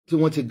tí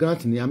wọ́n ti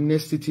grant ní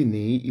amnesty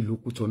ní ìlú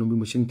Kútọ̀nù bí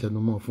mo ṣe ń tẹnu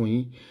mọ́ fún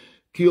yín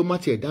kí ó má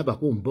tiẹ̀ dábàá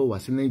kó ń bọ̀ wá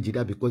sí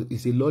Nàìjíríà because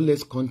it's a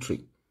lawless country.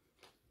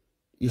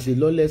 It's a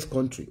lawless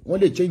country. Wọ́n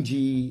lè change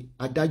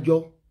adájọ́.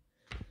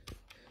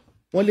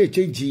 Wọ́n lè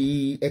change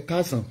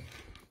ẹ̀kásán.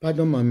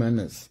 Pardon my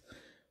manners.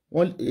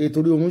 Wọ́n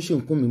torí ohun ṣe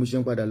ń kún mi mo ṣe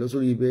ń padà lọ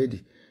sórí bẹ́ẹ̀dì.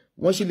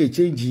 Wọ́n sì lè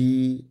change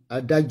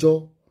adájọ́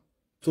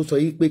tó sọ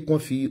yí pé kán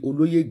fi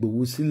olóyè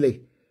Ìgbòho sílẹ̀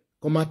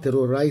kán má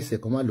terrorize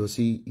kán má lọ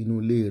sí inú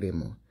ilé rẹ̀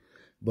mọ́.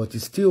 But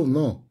still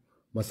no.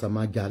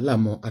 Mọ̀sàmájà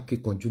láàmọ́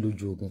akíkanjú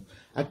lójú ogun.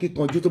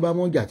 Akíkanjú tó bá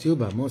mọ́ jà tí ó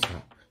bá mọ̀ sá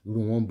irú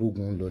wọn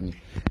bógun lọ ni.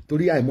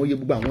 Torí àìmọye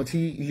gbogbo àwọn tí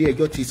ilé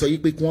ẹjọ́ ti sọ yí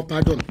pé kí wọ́n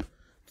pardon.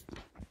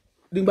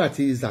 Nígbà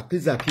tí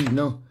Zaki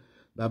náà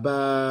bàbá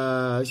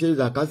ṣé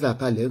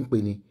Zaka lẹ́ ń pè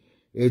ní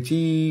tí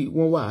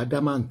wọ́n wà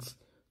adamant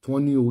tí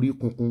wọ́n ní orí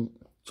kunkun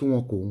tí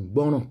wọ́n kò ń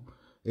gbọ́ràn.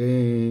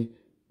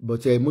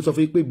 But mo sọ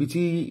fún yín pé ibi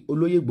tí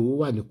olóyè Ìgbòho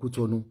wà ní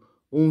Kútọ̀nù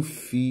ó ń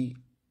fi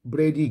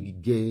búrẹ́dì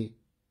jẹ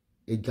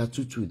ẹja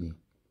tútù ni.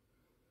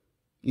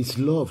 It's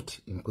loved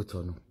in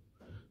Kútọ̀nù.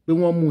 Pé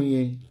wọ́n mú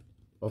yẹn,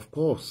 of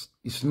course,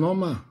 it's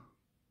normal.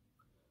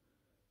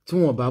 Tí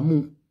wọ́n bá mú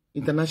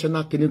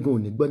international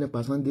kinigun ní gbọ́ nípa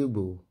Sunday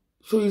Igboho.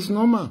 So it's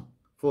normal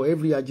for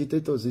every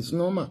agitators. It's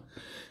normal.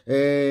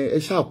 Ẹ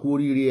ṣàkú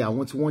oríire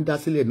àwọn tí wọ́n dá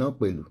sílẹ̀ náà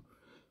pẹ̀lú.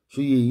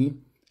 So yìí,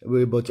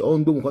 but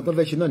on gbogbo nǹkan tó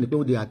fẹ́ ṣe náà ni pé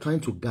they are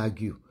trying to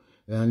gag you.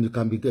 And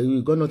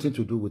you got nothing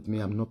to do with me.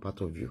 I'm not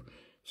part of you.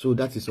 So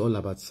that is all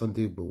about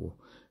Sunday Igboho.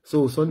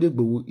 So Sunday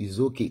Igboho is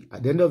okay.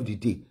 At the end of the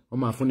day, wọ́n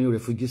máa fún ní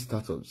refugee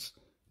status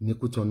ní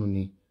Kútọ̀nù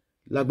ni.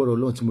 Lágbára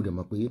Ọlọ́run tí mo dẹ̀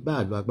mọ̀ pé bá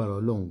àlọ́ agbára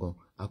Ọlọ́run gan,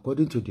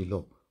 according to the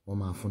law, wọ́n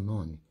máa fún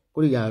náà ni.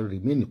 Kó lè ya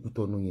remain ní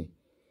Kútọ̀nù yẹn.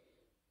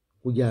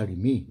 Kó ya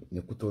remain ní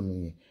Kútọ̀nù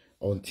yẹn.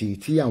 Until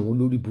tí àwọn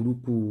olórí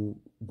burúkú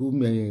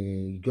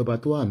ìjọba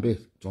tó wà ńbẹ̀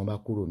tí wọ́n bá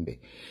kúrò ńbẹ̀.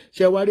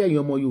 Ṣé wá rí ẹ̀yin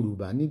ọmọ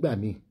Yorùbá nígbà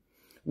míì?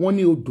 Wọ́n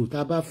ní odò tá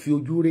a bá fi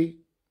ojú ré,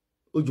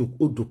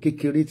 odò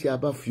kékeré tí a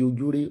bá fi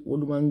ojú ré, ó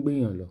ló máa ń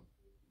gbéyàn lọ.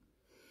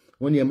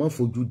 Wọ́n ní ẹ má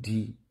fojú di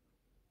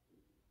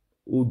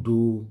odò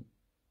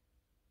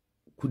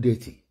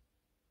Kúdẹ̀tì,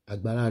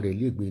 agbára rẹ̀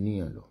lè gbé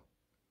níyàn lọ.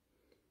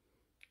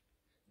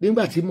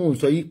 Nígbà tí mò ń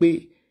sọ yí pé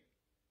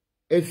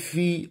ẹ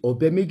fi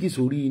ọ̀bẹ méjì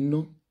sórí iná,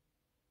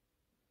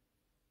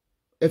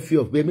 ẹ fi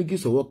ọ̀bẹ méjì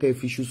sọ́wọ́ kẹ́ ẹ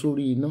fi ṣu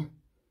sórí iná.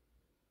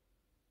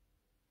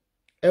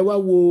 Ẹ wá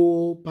wo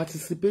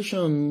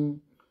participation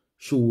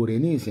Ṣòwòrẹ́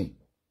ní ìsìn.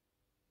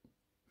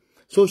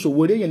 So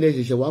Ṣòwòrẹ́ yẹn lẹ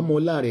ṣẹ̀ṣẹ̀ wá mọ́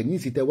ọlá rẹ̀ ní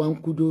ìsìn tẹ́ wá ń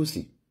kú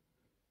dóòsì.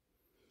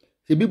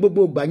 Ṣebí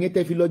gbogbo ìgbà yẹn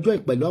tẹ́ fi lọ join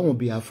pẹ̀lú àwọn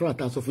Biafra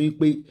tá a sọ fún yín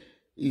pé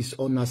is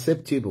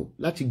unacceptable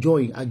láti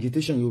join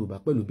agitation Yorùbá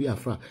pẹ̀lú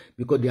Biafra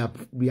because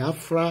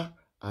Biafra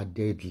are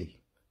deadly.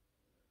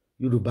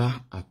 Yorùbá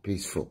are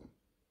peaceful.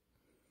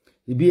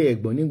 Ibi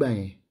ẹ̀gbọ́n nígbà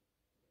yẹn.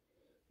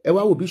 Ẹ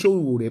wá wò bí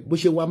Ṣòwòrẹ́ bó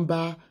ṣe wá ń bá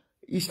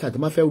Easter tó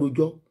máa fẹ́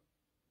rojọ́.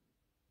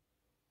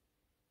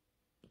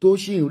 Tó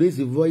ṣì ń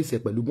raise voice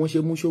ẹ̀ pẹ̀lú bọ́n ṣe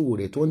mú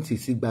Ṣòwòrẹ́ tó ń tì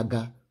sí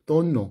gbaga tó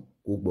ń nà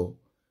kò gbọ́.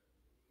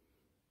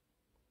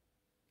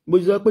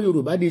 But you say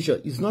Yoruba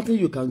nation is nothing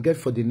you can get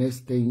for the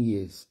next 10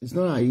 years. It's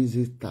not an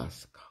easy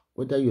task,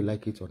 whether you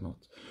like it or not.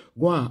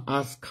 Go and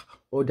ask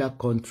other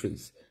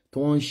countries.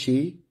 Tó ń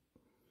ṣe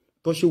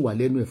wà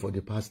lẹ́nu ẹ̀ for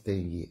the past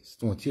 10 years.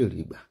 Tó ń tí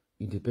rí gbà.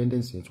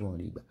 Independence tó ń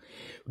rí gbà.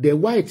 The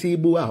why tí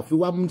Igbo àfi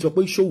wá mú sọ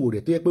pé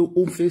Ṣòwòrẹ́ tó yẹ pé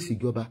ó ń fèsì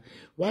ìjọba.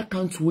 Why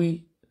can't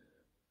we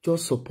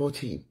just support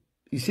him?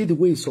 You see the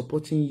way he's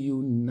supporting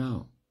you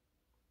now.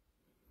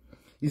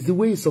 It's the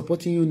way he's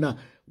supporting you now.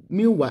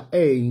 Meanwhile,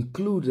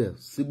 include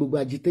gbogbo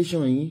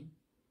agitation yìí.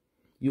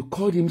 You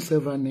called him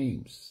several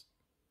names.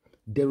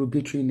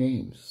 Derogatory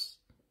names.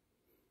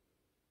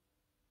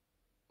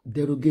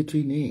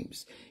 Derogatory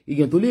names.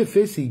 Ìyẹn tó lè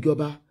fèsì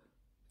ìjọba,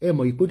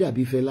 mọ̀ ipò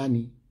dàbí Fẹlá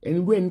ni.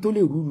 Ẹni tó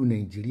lè rúlu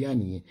Nàìjíríà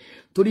nìyẹn.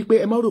 Torí pé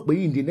ẹ má rò pé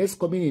in the next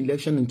coming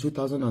election in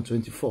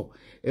 2024,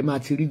 ẹ máa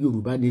ti rí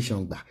Yorùbá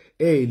nation gbà.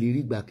 Lè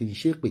rí gbà kì í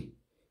ṣe pé.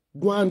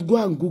 Go and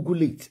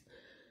Google it.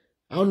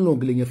 How long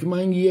lèyàn fi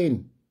máa ń yé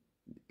ẹ̀yìn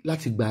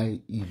láti gba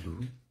ìlú?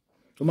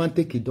 Ó máa ń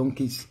take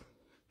donkeys.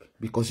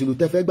 Because ìlú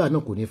tẹ́fẹ́ gbà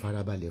náà kò ní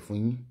farabalẹ̀ fún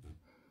yín.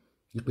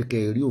 Ìpè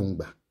kẹrí òun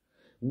gbà.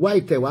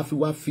 Why tẹ̀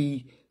wá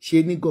fi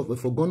ṣe ní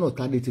for gun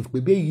alternative pé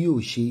bẹ́ẹ̀ yìí ò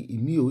ṣe,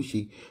 ìmí ò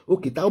ṣe.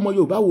 Òkè táwọn ọmọ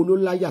Yorùbá wo ló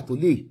láyà tó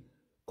lè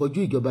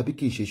kọjú ìjọba bí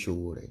kì í ṣe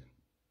Ṣòwòrẹ́?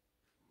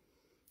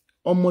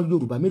 Ọmọ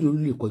Yorùbá mélòó ló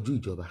lè kọjú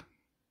ìjọba?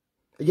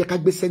 Ẹ jẹ́ ká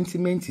gbé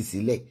sentiment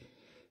sílẹ̀.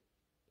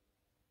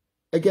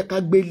 Ẹ jẹ́ ká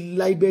gbé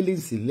libelling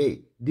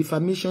sílẹ̀,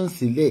 defamation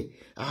sílẹ̀.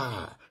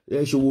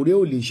 Ṣòwòrẹ́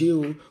ò lè ṣe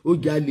o, ó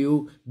jalè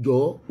o,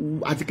 jọ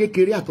àti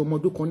kékeré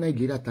àtọmọdún kan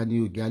Nàìjíríà ta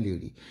ni ó jalè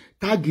rí.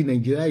 Táàgì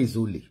Nàìjíríà is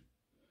olè.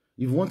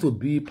 If you want to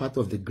be part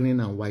of the green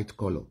and white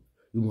color,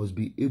 you must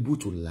be able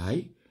to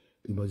lie,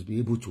 you must be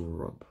able to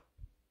rob.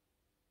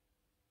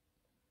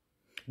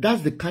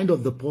 That's the kind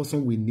of the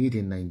person we need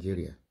in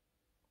Nigeria.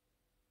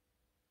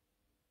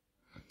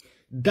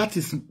 That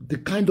is the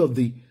kind of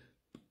the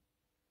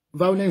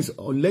violence,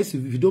 unless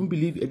if you don't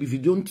believe, if you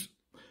don't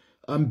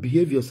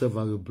behave yourself,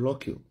 I will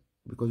block you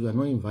because you are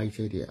not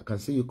invited here. I can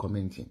see you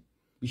commenting.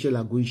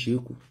 Ishela go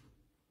sheku.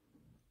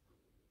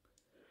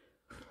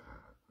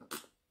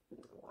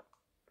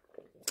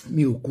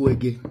 mi ò kó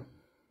ẹgẹ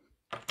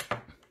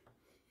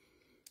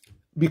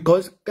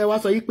because kẹ́ wá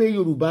sọ yí pé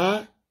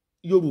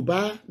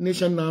Yorùbá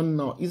nation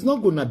now it's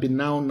not gonna be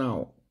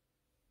now.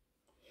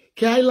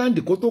 Kí Ireland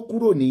kó tó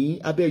kúrò ní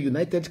abẹ́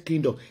United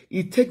Kingdom,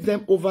 it takes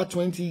them over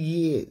 20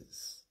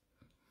 years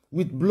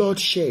with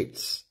bloodshed.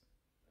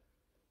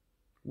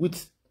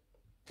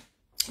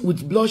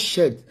 With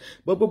bloodshed.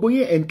 But gbogbo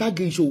yẹn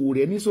entage ìṣòwò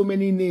rẹ̀ ní so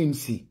many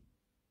names.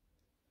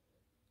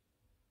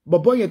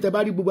 Bọ̀bọ́ yẹn tẹ́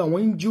bá rí gbogbo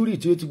àwọn injury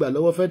tí ó ti gbà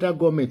lọ́wọ́ federal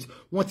government,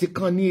 wọ́n ti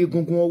kàn ní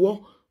egungun ọwọ́,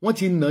 wọ́n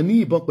ti nà ní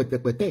ìbọn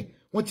pẹ̀tẹ̀pẹ̀tẹ̀,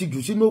 wọ́n ti jù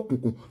sínú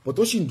òkùnkùn, but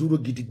ó sì ń dúró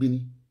gidigbe ni.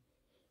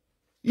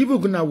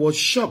 Even I was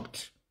shocked.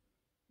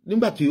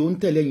 Nígbà tí ó ń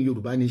tẹ̀lé ẹ̀yin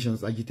Yorùbá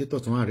nations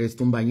agitators tó ń arrest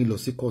tó ń bá yín lọ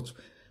sí court,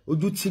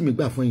 ojú tí mi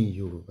gbà fún ẹ̀yin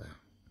Yorùbá.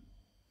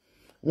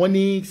 Wọ́n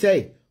ní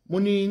sẹ́ẹ̀, mo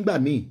ní ngbà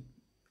míì,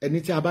 ẹni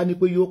tí a bá ní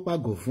pé yóò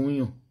pàgọ́ fún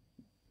yàn,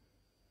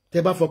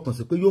 tẹ́ bá fọkàn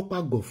sí pé yóò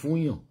pàgọ́ fún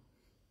yàn,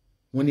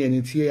 wọ́n ní ẹni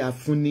tí a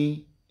fún ní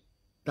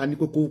ta ní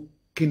kókó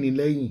kíni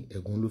lẹ́yìn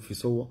ẹ̀gún ló fi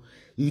sọ́wọ́.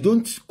 You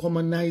don't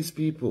commonize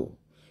people.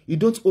 You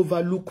don't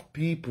overlook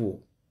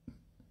people.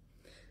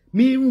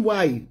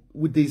 Meanwhile,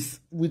 with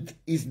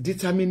his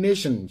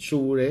determination,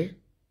 Ṣòwòrẹ́,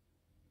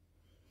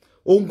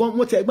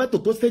 mo tẹ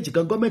ẹgbẹ́ tó stage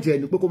kan gọ́ọ̀mẹ̀ntì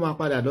ẹni pé kó máa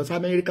padà lọ sí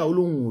Amẹ́ríkà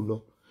olóhùn ò lọ.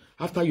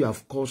 After you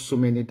have caused so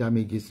many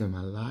damages in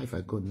my life,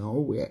 I go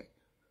nowhere.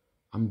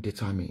 I'm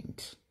determined.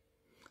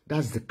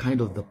 That's the kind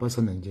of the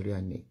person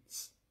Nigeria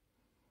needs.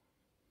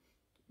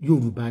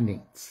 Yoruba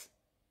needs.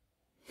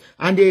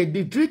 And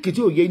the trick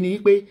tí ó yé ni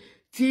pé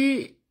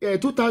tí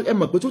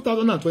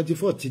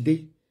 2024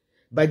 today,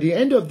 by the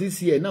end of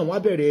this year now,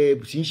 wọ́n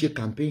bẹ̀rẹ̀ sí ṣe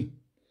campaign.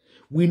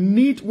 We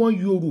need one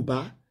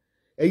Yoruba.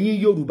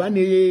 Ẹ̀yin Yoruba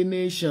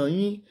nation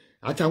yín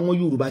àtàwọn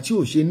Yoruba tí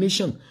ò ṣe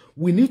nation.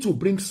 We need to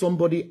bring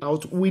somebody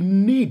out. We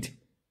need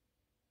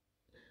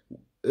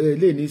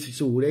Leni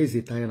Ṣòwòrẹ́ is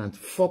a tyrant.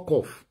 Fuck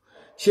off.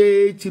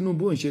 Ṣé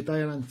Tinubu ń ṣe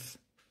tyrant?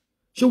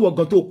 Ṣé wọ́n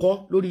gan tó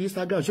kọ́ lórí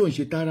Instagram ṣé ò ń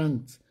ṣe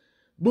tyrant?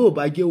 Bó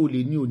bá jẹ́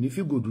olè ní òní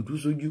fígò dúdú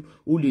sójú,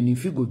 olè ní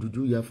fígò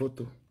dúdú ya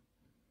fọ́tò.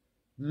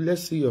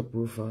 Let's see your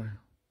profile.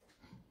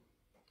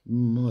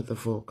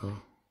 Motherfucker.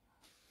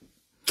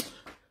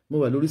 Mo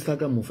wà lórí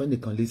Instagram mo fẹ́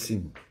nìkan létí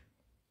mi.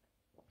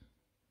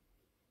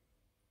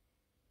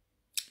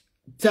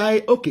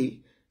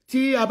 Okay,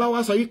 tí a bá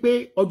wá sọ yí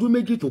pé ọdún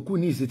méjì tó kù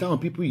ní ìsìn táwọn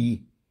people yìí,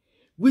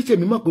 which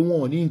èmi mọ̀ pé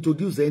wọn ò ní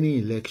introduce any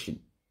election.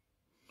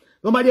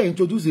 Wọ́n bá dé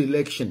introduce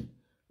election,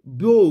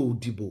 bí ó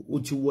dìbò ó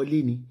ti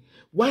wọlé ni.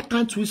 Why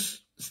can't we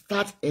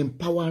start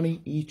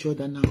empowering each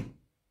other now?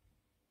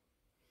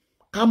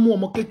 Ká mú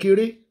ọmọ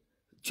kékeré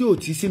tí ò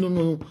ti sínú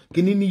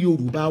kíní ní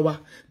Yorùbá wa.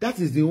 That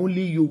is the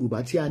only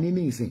Yorùbá tí a ní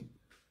ní ìsìn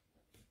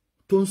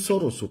tó ń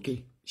sọ̀rọ̀ sókè.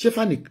 Ṣé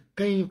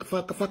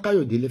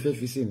Fákáyọ̀dé lè fẹ́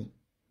fi sí ni?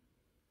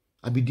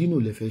 Abidino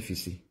lè fẹ́ fi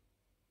sí.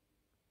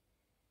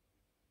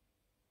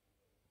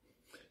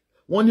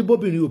 Wọ́n ní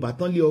bóbìnrin ò bá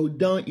tán lé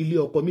dán ilé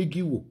ọkọ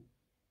méjì wò.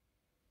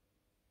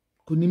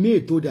 Kò ní mé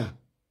ètò dà.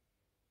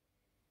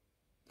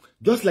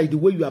 Just like the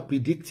way you are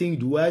predicting,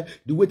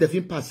 the way they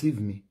feel perceive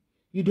me.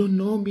 You don't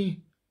know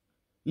me.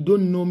 You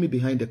don't know me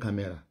behind the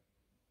camera.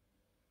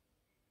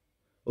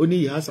 Only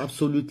he has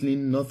absolutely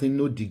nothing,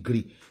 no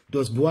degree.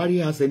 Does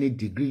Buhari has any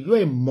degree? You're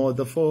a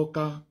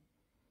motherfucker.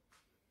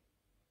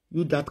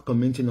 You that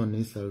commenting on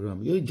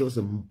Instagram, you're just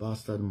a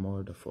bastard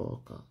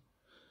motherfucker.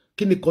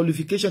 Kí ni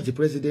qualification ti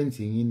president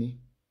yín ni?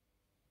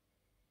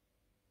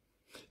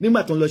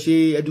 Nígbà tó ń lọ ṣe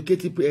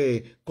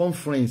educative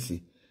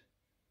conference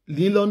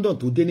ní London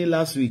tó dé ní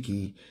last week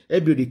yìí, ẹ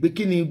béèrè pé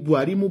kí ni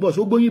Buhari mú bọ̀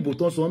ṣó gbóyìnbó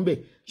tán sọ ń bẹ̀,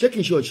 ṣé kì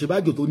í ṣe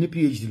Ọ̀ṣínbàjò tó ní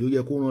PhD ló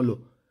yẹ kó rán lọ?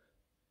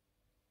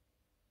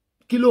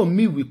 Kí ló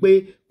mí wípé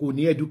kò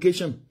ní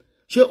education?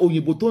 Ṣé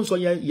òyìnbó tó ń sọ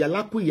yẹn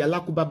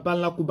ìyálákú bàbá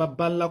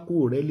ńlákú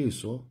rẹ̀ lè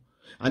sọ?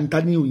 Àǹtá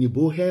ní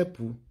òyìnbó help.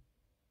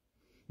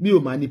 Mi ò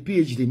mà ní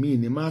PhD, mi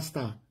ní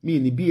master, mi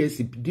ní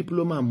BSc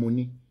diploma mo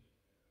ní.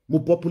 Mo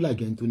popular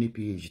gen tó ní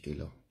PhD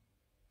lọ.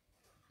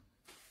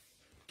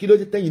 Kí ló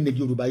dé tẹ́yìn ní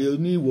Yorùbá yẹ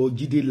ní ìwọ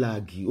Jídé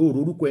Láàgì,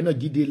 orúkọ ẹ náà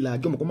Jídé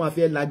Láàgì, ọmọ kan máa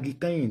fẹ́ Láàgì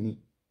kẹ́yìn ni.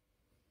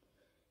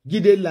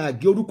 Jídé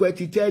Láàgì orúkọ ẹ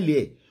ti tẹ́lẹ̀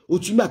ẹ̀, ó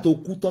túngbà tó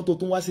kú tán tó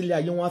tún wá sílé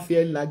ayé wọ́n á fẹ́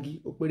Láàgì,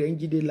 ó pé rẹ̀ ń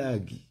Jídé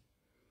Láàgì.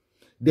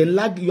 Then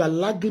you are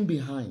lagging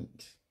behind.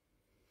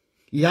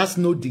 He has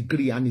no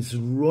degree and is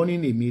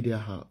running a media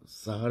house,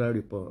 Sahara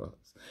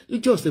Reporters.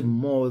 It's just a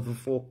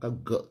motherfucker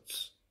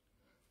guts.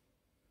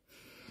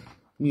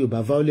 Me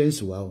about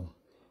violence, wow.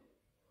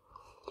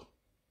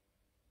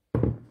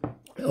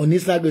 On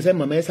Instagram, say,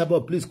 Mama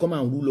Esabod, please come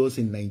and rule us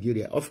in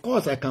Nigeria. Of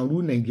course, I can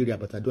rule Nigeria,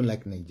 but I don't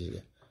like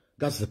Nigeria.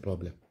 That's the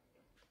problem.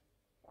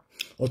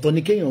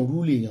 Ọ̀tọ̀ yon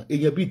rule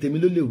èyàn bí tèmi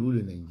ló lè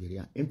rule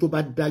Nigeria. En tó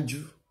bá dájú,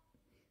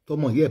 tó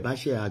mọ̀ yẹ bá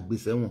ṣe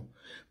àgbésẹ̀ wọn.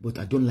 But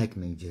I don't like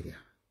Nigeria.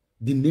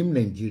 The name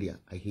Nigeria,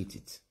 I hate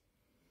it.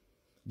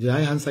 Did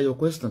I answer your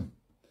question?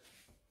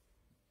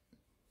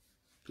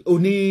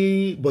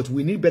 Only, but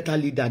we need better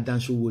leader than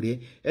Ṣòwòrẹ́.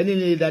 Any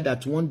leader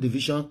that one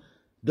division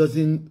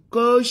doesn't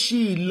kó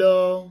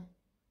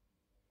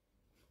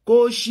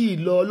sì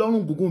lọ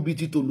lọ́rùn gúngún bíi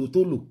ti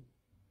tòlótòló.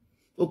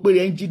 Ó pé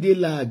rẹ̀ ń Jídé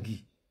Láàgì.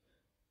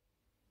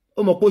 Ó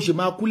mọ̀ pé ó ṣe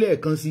máa kú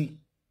lẹ́ẹ̀kan sí.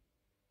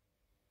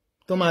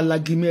 tó máa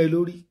lagi mẹ́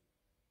lórí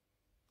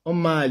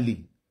ọmọ àlè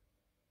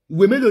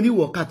ìwé mélòó ní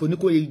wọ̀ká tó ní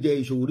kó jẹ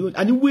ìṣòwò rí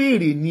àní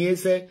wéèrè ní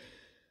ẹsẹ̀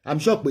I'm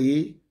sure pé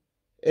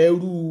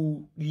ẹrú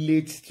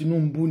late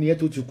Tinubu ni ẹ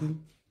tó ti kú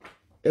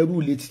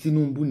ẹrú late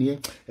Tinubu ni ẹ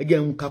ẹgẹ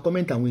ń ka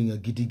comment àwọn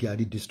èèyàn gidi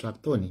gàrí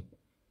distractor ni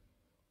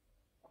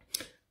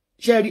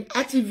ṣẹ́rí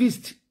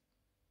activist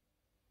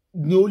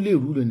ni ó lè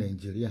rúlò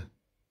Nàìjíríà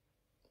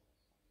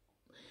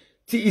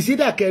tí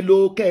ìsídàkẹ́ ló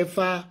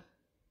kẹfà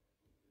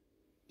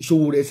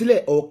ṣòwò rẹ̀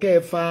sílẹ̀ ọ̀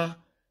kẹfà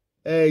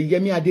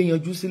Yẹmí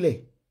Adéyanjú sílẹ̀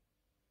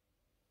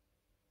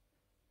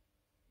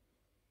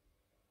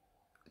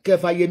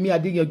kẹfà Yẹmí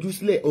Adéyanjú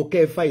sílẹ̀ ọ̀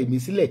kẹfà èmi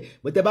sílẹ̀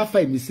bọ́ tẹ bá fa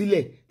èmi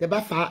sílẹ̀ tẹ bá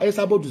fa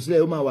Esabod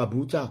sílẹ̀ ó máa wà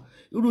brutal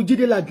irú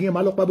Jídé Làgì yẹn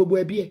máa lọ pa gbogbo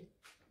ẹbí ẹ̀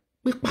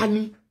pípa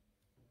ni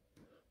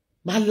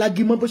máa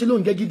lagi mọ́ bó ṣe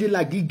lóun jẹ́ Jídé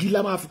Làgì igi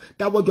la máa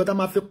dáwọ́jọ́ tá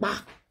máa fi pa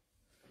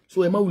so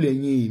ẹ má wulẹ̀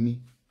yín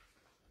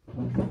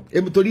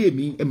èmi torí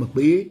èmi ẹ mọ̀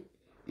pé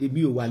èmi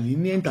ò wà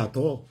ní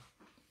ẹ̀ńtàtọ́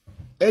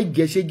ẹ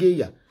jẹ́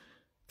ṣégeyà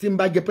tí n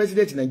bá jẹ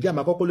president Nàìjíríà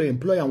máa kọ́kọ́ lọ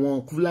employ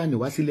àwọn Fúlàní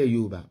wá sílẹ̀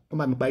Yorùbá wọ́n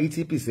bá mi pa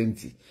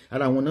 80%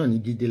 ara wọn náà ní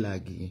Jídé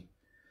Làgì yẹn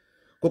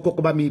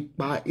kọ́kọ́ bá mi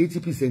pa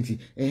 80%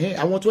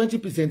 àwọn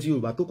 20%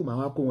 Yorùbá tó kù máa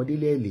wá kó wọn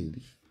délé ẹ̀ lè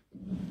rí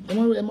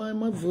ẹ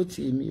má vote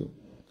èmi o.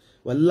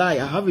 Wallahi,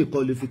 I have a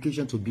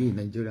qualification to be a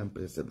Nigerian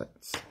president.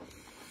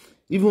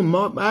 Even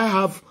more, I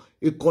have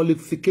a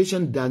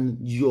qualification than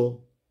your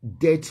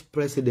dead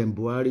President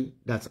Buhari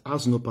that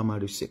has no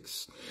primary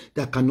sex,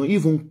 that cannot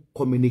even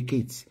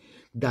communicate,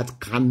 that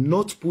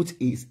cannot put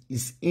his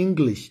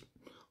English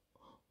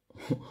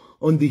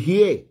on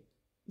the air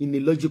in a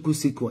logical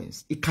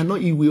sequence. He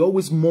cannot, he will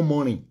always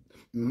murmuring.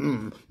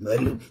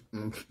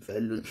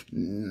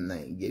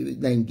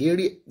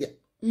 Nigeria,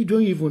 you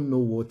don't even know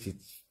what it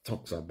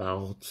talks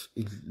about.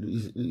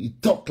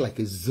 It talk like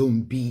a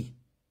zombie.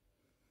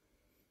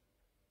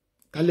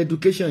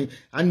 Education,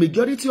 and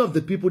majority of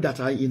the people that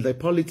are in the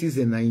politics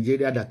in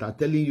Nigeria that are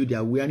telling you they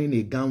are wearing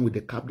a gown with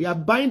a cap, they are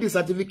buying the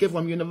certificate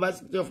from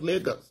University of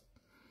Lagos.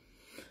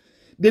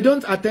 They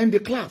don't attend the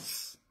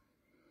class.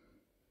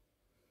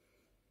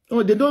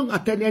 Oh, they don't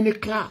attend any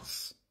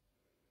class.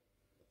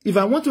 If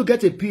I want to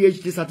get a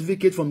PhD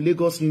certificate from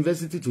Lagos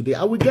University today,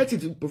 I will get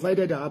it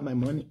provided I have my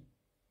money.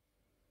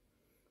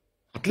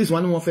 At least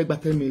one more fake by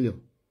 10 million.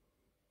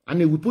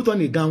 And they will put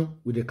on a gown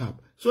with a cap.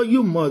 So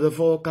you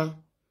motherfucker.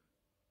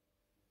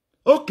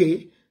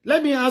 Okay,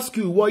 let me ask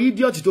you, what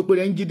idiot to put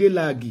in Jídé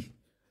Làgì?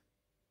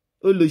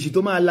 O lo si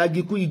to ma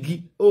lagi ku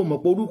igi, o mo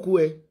poruku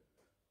e.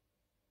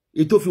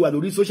 Ètò fi wà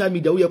lórí social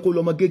media, ó yẹ kó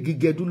lọ mọ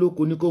gegigedu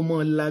lóko ní kó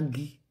mọ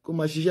lagi, kó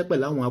má ṣiṣẹ́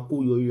pẹ̀lú àwọn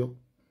akóyọyọ.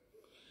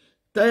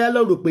 Táyà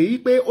lọ rò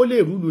pé ó lè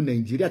rúlu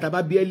Nàìjíríà tá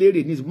bá bí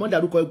eléré ní mo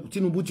dárúkọ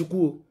Tinubu ti kú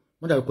o.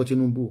 Mo dárúkọ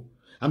Tinubu.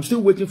 I'm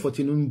still waiting for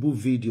Tinubu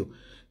video.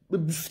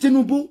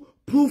 Tinubu,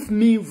 prove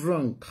me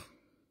wrong.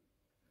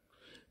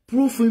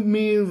 Prove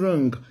me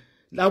wrong.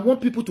 I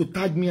want people to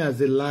tag me as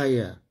a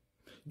liar.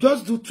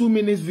 Just do 2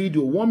 minutes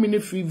video, 1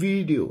 minute free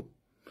video.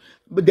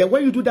 But then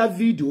when you do that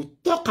video,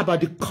 talk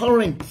about the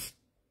current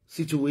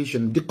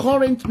situation, the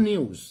current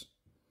news.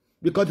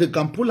 Because they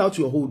can pull out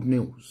your old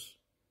news.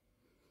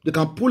 They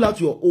can pull out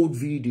your old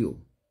video.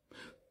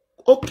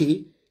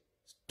 Okay,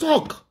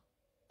 talk.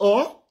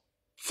 Or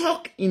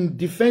talk in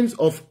defense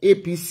of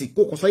APC.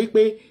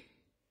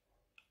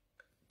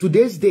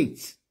 Today's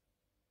date.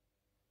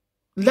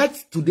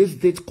 Let today's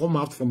date come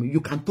out from you.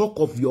 You can talk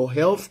of your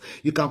health.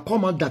 You can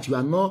come out that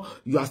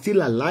you are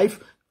still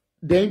alive.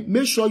 Then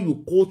make sure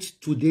you quote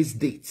today's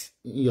date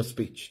in your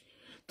speech.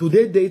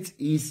 Today's date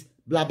is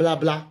blah, blah,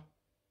 blah.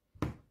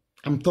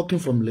 I'm talking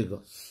from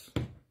Lagos.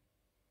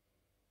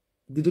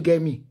 Did you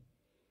get me?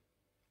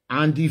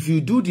 And if you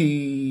do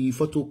the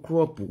photo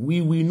crop, we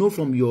will know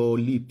from your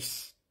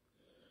lips.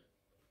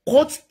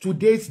 Quote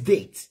today's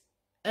date.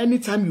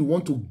 Anytime you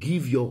want to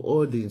give your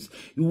audience,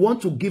 you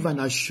want to give an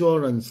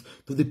assurance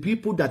to the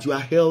people that you are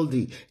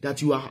healthy,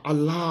 that you are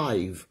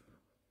alive,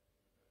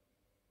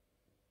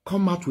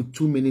 come out with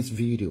 2 minutes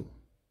video.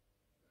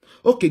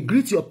 Okay,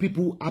 greet your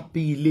people,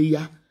 happy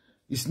Ileya.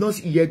 It's not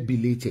yet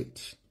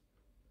belated.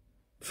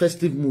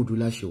 Festive mood,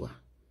 Ulashiwa.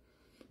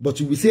 But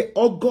you will say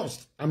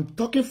August. I'm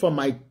talking from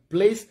my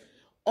place,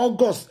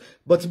 August.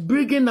 But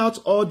bringing out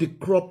all the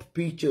crop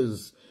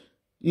pictures.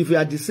 If you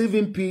are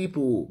deceiving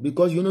people,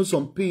 because you know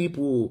some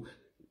people,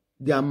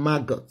 they are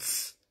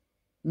maggots.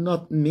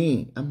 Not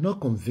me. I'm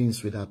not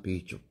convinced with that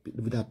picture.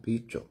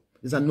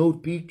 It's an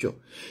old picture.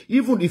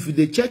 Even if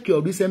they check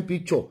your recent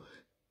picture,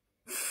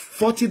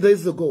 40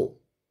 days ago,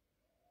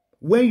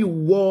 when you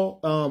wore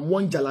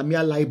one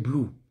Jalamia light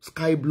blue,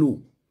 sky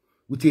blue,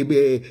 with a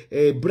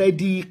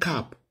bready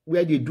cap,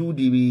 where they do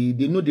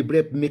they know the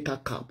bread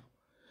maker cap.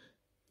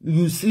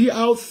 You see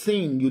how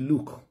thin you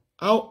look.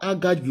 How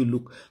haggard you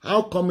look.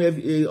 How come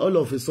all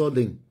of a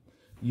sudden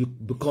you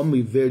become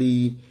a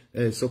very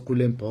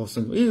succulent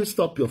person? You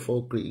stop your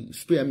fuckery.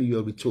 Spare me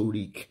your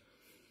rhetoric.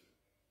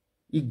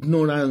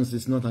 Ignorance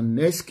is not an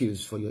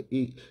excuse for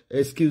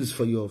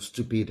your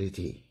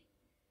stupidity.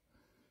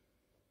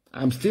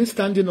 I'm still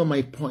standing on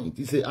my point.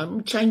 He said,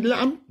 I'm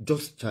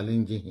just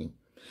challenging him.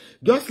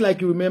 Just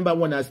like you remember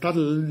when I started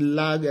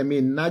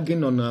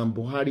nagging on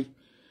Buhari,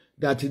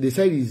 that they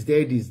said he's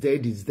dead,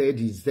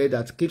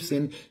 that keeps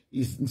saying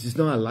he's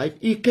not alive.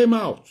 He came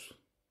out.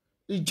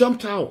 He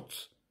jumped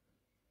out.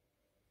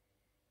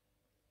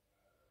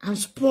 And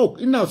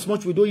spoke. In as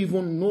much we don't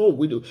even know,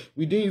 we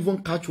didn't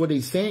even catch what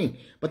he's saying.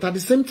 But at the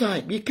same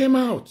time, he came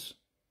out.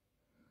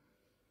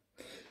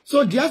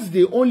 So that's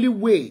the only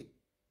way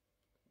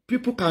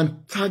people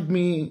can tag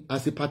me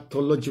as a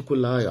pathological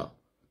liar.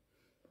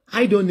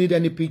 I don't need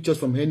any pictures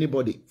from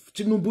anybody.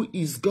 Tinubu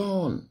is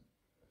gone.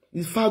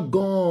 He's far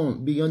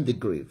gone beyond the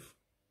grave.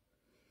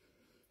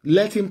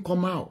 Let him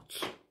come out.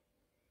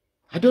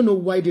 I don't know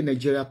why the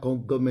Nigerian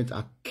government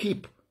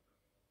keep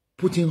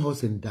putting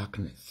us in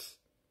darkness.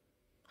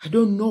 I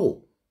don't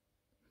know.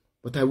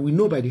 But I will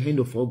know by the end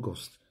of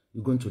August,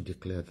 you're going to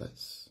declare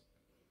this.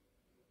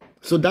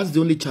 So that's the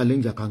only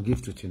challenge I can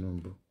give to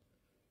Tinubu.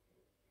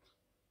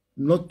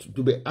 Not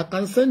to be, I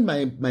can send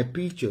my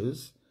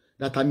pictures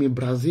that I'm in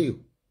Brazil.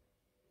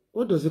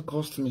 What does it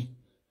cost me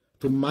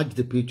to match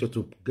the picture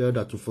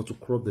together to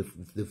photocrop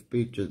the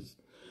pictures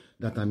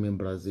that I'm in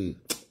Brazil?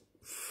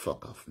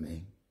 Fuck off,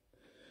 man.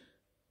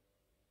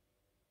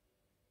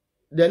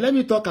 Then let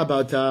me talk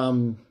about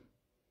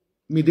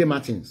Mide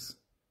Martins.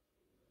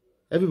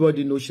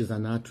 Everybody knows she's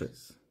an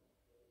actress.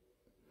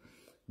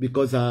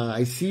 Because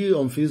I see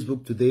on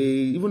Facebook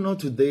today, even not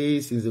today,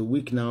 since a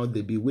week now,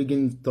 they be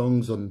wagging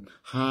tongues on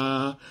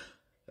her,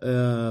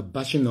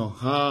 bashing on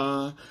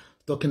her,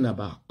 talking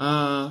about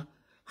her.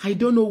 I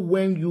don't know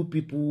when you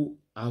people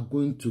are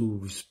going to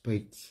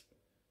respect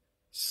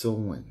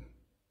someone.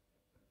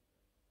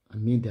 I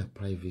mean their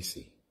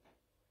privacy.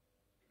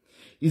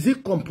 Is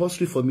it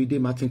compulsory for Mide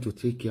Martin to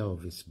take care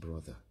of his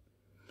brother?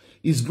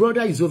 His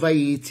brother is over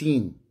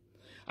 18.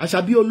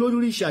 Asabi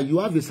Olorisha, you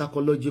have a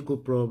psychological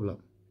problem.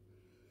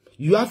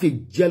 You have a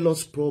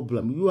jealous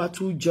problem. You are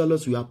too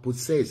jealous. You are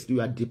possessed.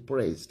 You are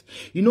depressed.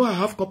 You know, I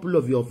have a couple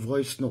of your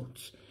voice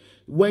notes.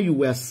 When you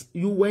were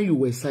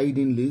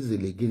siding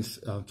lazily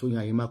against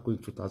Tonya Imako in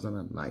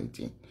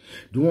 2019.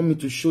 Do you want me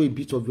to show a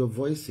bit of your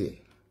voice here?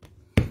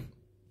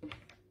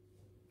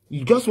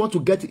 You just want to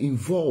get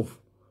involved.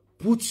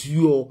 Put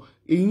your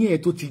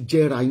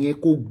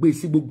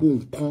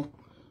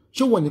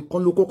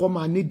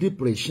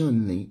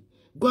depression.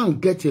 Go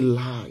and get a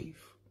life.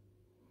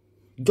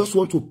 You just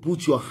want to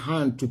put your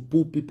hand to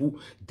pull people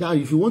down.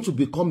 If you want to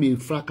become a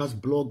fracas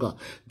blogger,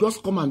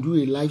 just come and do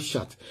a live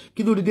chat.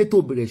 Kí ló dé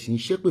tó bẹ̀rẹ̀ sí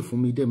ṣépè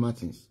fún Mide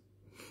Martins?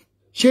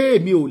 Ṣé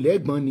èmi ò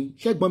lẹ́gbọ́n ni?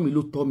 Ṣé ẹ̀gbọ́n mi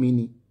ló tọ́ mi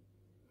ni?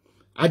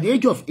 At the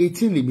age of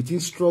 18, limiting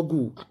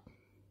struggle,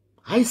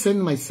 I sent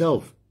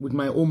myself with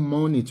my own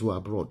money to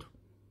abroad.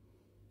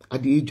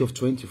 At the age of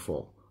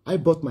 24, I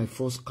bought my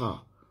first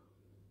car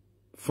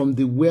from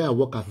the where I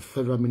work as a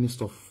Federal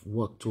Minister of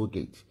Work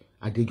Tollgate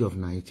at the age of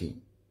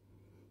 19.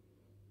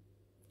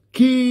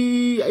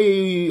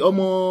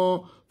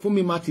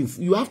 Fumi Martins,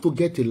 you have to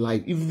get a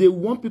life. If they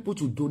want people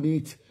to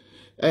donate,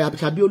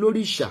 if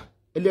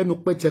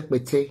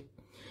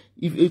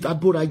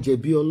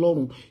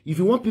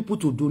you want people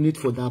to donate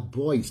for that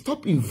boy,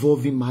 stop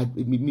involving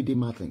Mide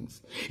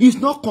Martins. It's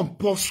not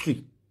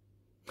compulsory.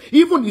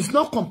 Even it's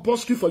not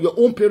compulsory for your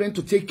own parent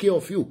to take care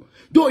of you.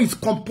 Though it's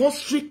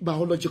compulsory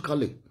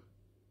biologically.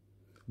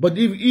 But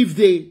if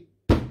they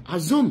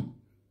assume,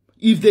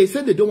 if they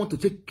say they don't want to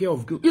take care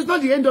of you, it's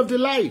not the end of the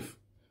life.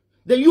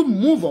 Then you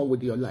move on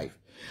with your life.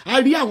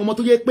 Instead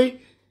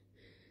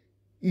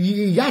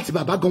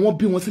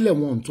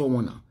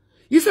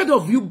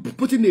of you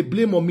putting a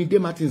blame on Mide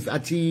Martins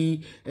at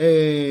Afisi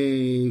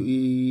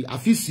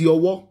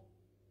Owo,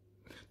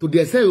 to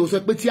the say o sọ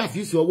pé tí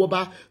Afisi Owo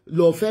bá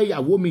lọ fẹ́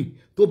ìyàwó mi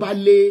tó bá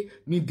lé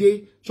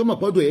Mide, so mo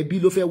podo ẹbí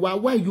ló fẹ́ wá.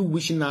 Why you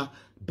wishing her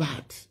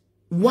bad?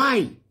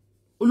 Why?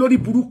 Olórí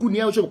burúkú ni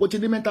ẹ o ṣe ko ti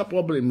ní mental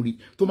problem rí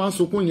tó máa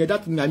sọkún yẹn.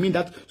 That I mean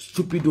that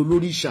stupid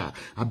Olorisha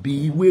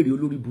àbí wèrè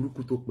olórí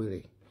burúkú tó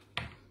pere.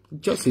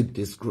 Just a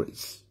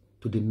disgrace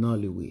to the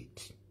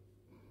nollywood.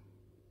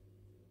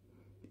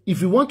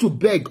 If you want to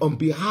beg on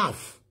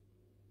behalf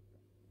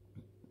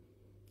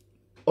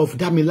of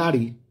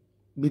Damilari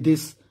with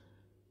this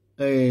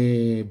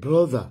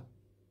brother,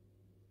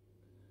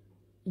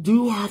 do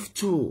you have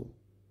to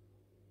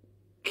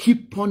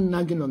keep on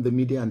nagging on the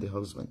media and the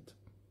husband?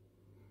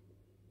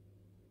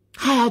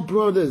 I have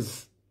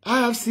brothers. I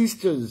have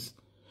sisters.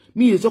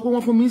 Me, it's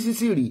one for me,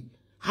 Sicily.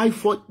 And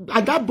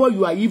that boy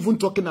you are even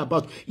talking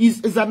about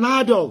is an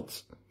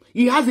adult.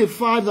 He has a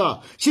father.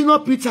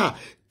 Shina Peter,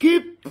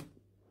 keep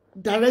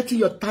directing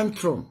your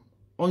tantrum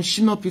on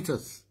Shina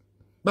Peters.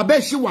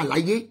 Babe, she wa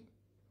láyé.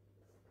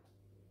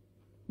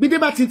 Mide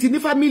Martins ní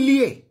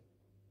family.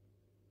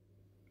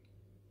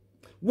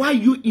 Why are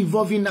you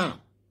involving now?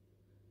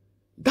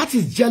 That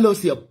is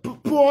jealousy, a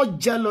poor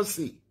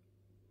jealousy.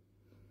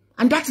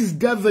 And that is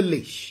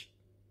devilish.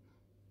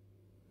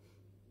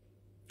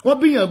 Wọ́n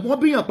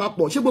bíyàn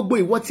papọ̀. Ṣé gbogbo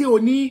ìwọ tí o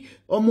ní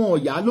ọmọ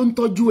ọ̀yá ló ń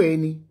tọ́jú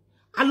ẹni?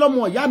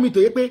 Alọ́mọ ọ̀yá mi tó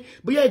yẹ pé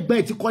bóyá ẹ̀gbọ́n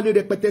ẹ̀ ti kọ́lé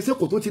rẹpẹtẹ sí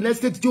kò tó ti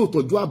lẹ́sítẹ́tì tí ò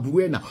tọ́jú àbúrò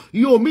ẹ̀ náà.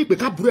 Yóò mí ìpè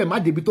káàbúrò ẹ̀ má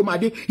débi tó máa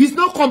dé. It's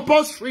not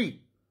compulsory.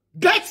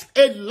 Get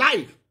a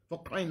life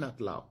for crying out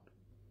loud.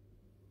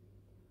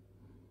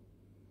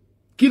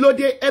 Kí ló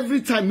dé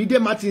every time Mide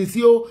Martins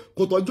o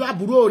kò tọ́jú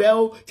àbúrò rẹ̀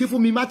o tí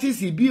Fúnmi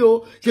Martins bí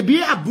o ṣe bí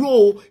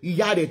àbúrò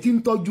ìyá rẹ̀ tí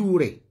ń tọ́jú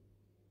rẹ̀.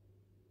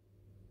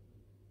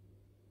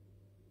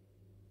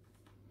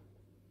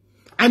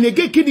 And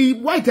again kí ni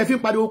why tẹ́ fi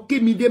pariwo kí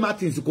Mide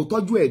Martins kò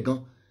tọ́jú ẹ̀ gan.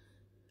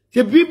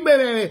 Ṣe bí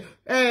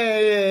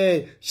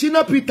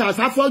Shina Peters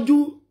afọ́jú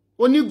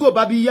onígò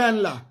babi ya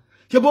ńlá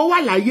ṣe bó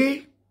wà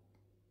láyé.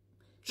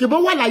 Ṣe bó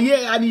wà láyé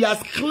and he has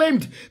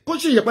claimed kó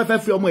ṣe yẹ pé fẹ́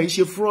fi ọmọ yìí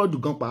ṣe fraud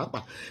gan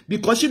pàápàá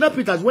because Shina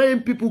Peters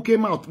when people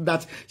came out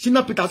that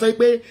Shina Peters sọ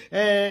pé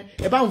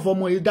ẹ bá ń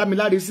fọmọ yìí dá mi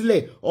láre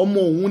sílẹ̀ ọmọ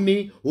òun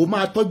ni ó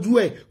máa tọ́jú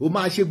ẹ̀ ó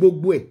máa ṣe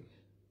gbogbo ẹ̀.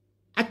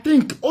 I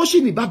think ó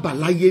sì ní bàbá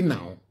láyé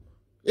now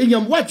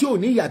èèyàn wà tí ò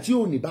ní ìyá tí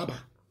ò ní bàbá.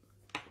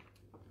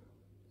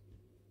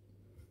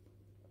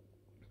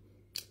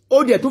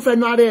 Ó dẹ̀ tún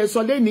fẹnu ara ẹ̀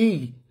sọ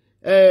lẹ́nìí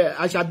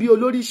Àṣàbí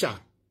olóríṣà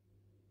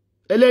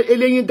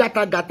eléyín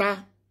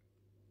gátagàta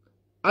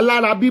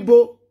alára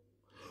bíbó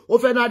ó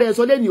fẹ́ náà rẹ̀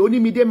sọ lẹ́ni ó ní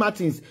Mide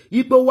Martins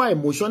yí pé ó wà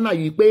emotional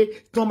yìí pé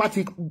tí wọ́n bá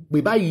ti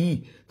pè báyìí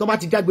tí wọ́n bá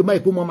ti jágbe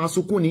báyìí pé wọ́n máa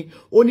sunkún ni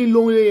ó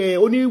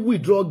ní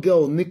withdraw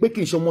girl ní pé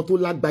kì í ṣe ọmọ tó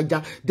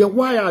lágbájá then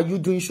why are you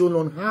doing show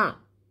on her?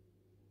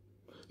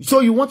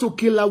 So you want to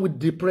kill her with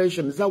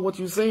depression, is that what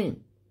you're saying?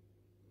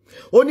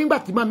 Ó nígbà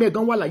tí máa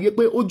mẹ́gan wà láyé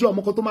pé ó jẹ́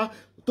ọmọ kan tó máa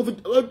tó fi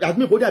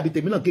àdúgbò kó dàbí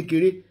tèmi náà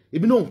kékeré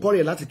èmi náà ń kọ́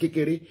rẹ̀ láti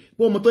kékeré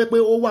pé ọmọ tó yẹ pé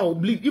ó wà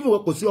oblique even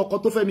kò sí ọkọ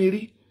tó fẹ́ mi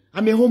rí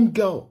I'm a home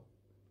girl.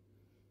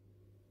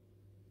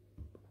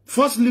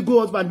 First legal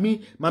husband mi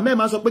màmá ẹ̀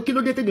máa sọ pé kí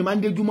ló dé tèmi máa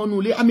ń déjú mọ́nú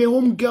ilé I'm a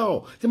home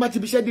girl tí máa ti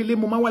fi iṣẹ́ délé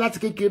mo máa wá láti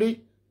kékeré.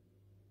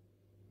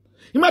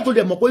 Nígbà tó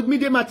dẹ̀ mọ̀ pé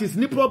Mide Martins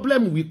ní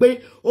problem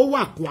wípé ó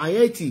wà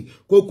quiet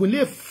kò kún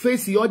lè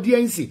face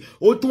audience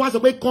ó tún wá sọ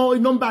pé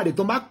kán nọ́mbà rẹ̀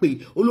tó bá pè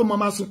ó ló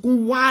máa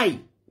sunkún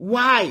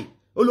why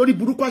olórí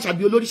burúkú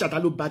Àṣàbí olórí ṣàtà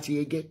ló bá ti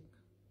ẹgẹ́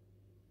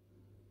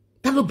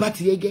ta ló bá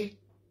ti ẹgẹ́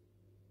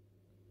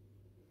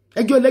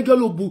ẹjọ́ lẹ́jọ́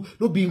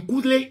ló bí ń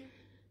kúlé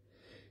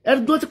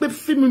ẹgbẹ́ tí pé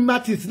Fúnmi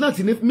Martins náà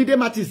ti ní Mide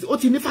Martins ó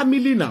ti ní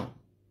family now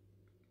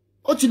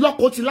ó ti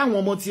lọ́kọ ó ti láwọn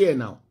ọmọ tiẹ̀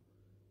now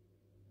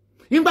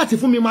nígbà tí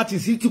Fúnmi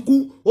Martins ti kú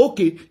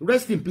okay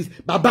rest in peace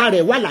bàbá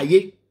rẹ̀ wà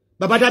láyé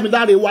bàbá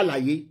Dámiláre wà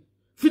láyé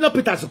Shina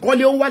Peters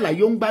kọ́lé ó wà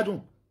láyé ó ń gbádùn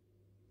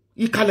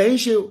ìkàlẹ̀ ń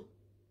ṣe o.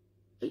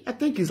 I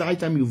think it's high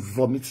time you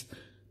vomit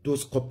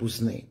those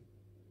couples name.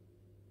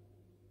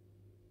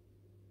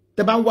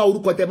 Tẹ́ bá ń wá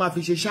orúkọ tẹ́ máa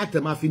fi ṣe ṣáà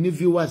tẹ́ máa fi ní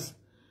viewers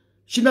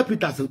Shina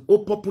Peters ó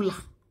popular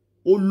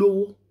ó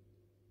lówó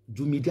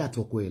ju Mide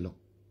àtọkọ ẹ̀ lọ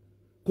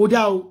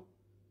kódà o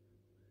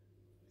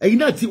ẹ̀yin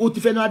náà tí ó ti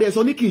fẹ́ náà rẹ̀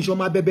sọ ní kì í ṣe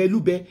ọmọ abẹ́bẹ́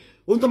lúbẹ́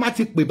ohun tó máa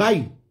ti pè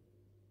báyìí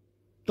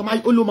tó máa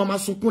ó ló máa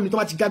sunkún ni tó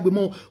máa ti jágbe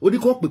mọ́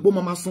oníkọ́ pè pé ó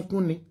máa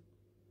sunkún ni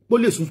ó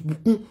lè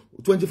sunkún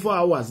 24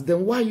 hours then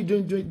why are you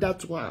doing that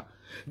to her?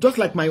 Just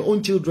like my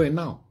own children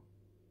now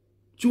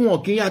tí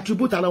wọn kì í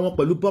attribute ara wọn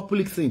pẹ̀lú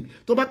public thing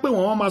tó bá pè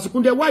wọ́n máa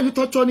sunkún then why are you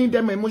torturing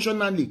them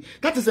emotionally?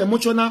 That is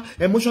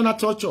emotional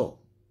torture.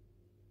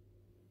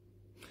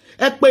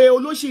 Ẹ pé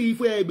olóṣì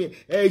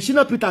ìfẹ́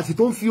Shina Peters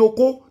tó ń fi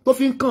okó tó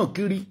fi ń kàn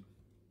kiri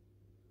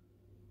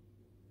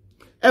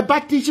ẹ bá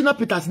tí Shina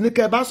Peters ní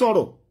kẹ́ bá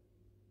sọ̀rọ̀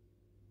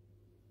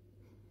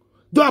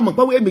do àmọ̀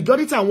pé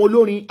majority àwọn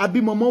olórin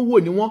abímọmọ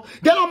wò ni wọ́n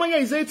then ọmọ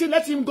yẹn is 18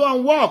 let him go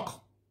and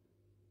work.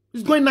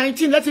 He's going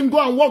 19. Let him go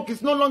and work.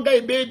 He's no longer a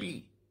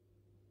baby.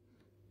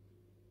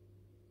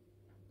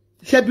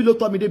 Ṣebí ló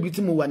tọ́ mi débi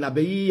tí mo wà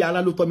nàbẹ̀ yí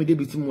ara ló tọ́ mi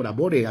débi tí mo rà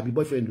bọ́rẹ̀ àbí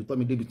boyfriend ló tọ́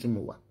mi débi tí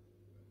mo wà.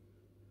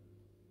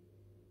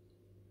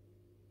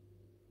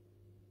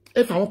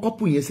 Ẹ fà àwọn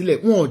couple yẹn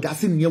sílẹ̀ wọn ò dá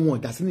sí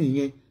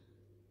nìyẹn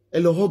ẹ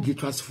lọ hug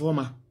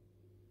transformer.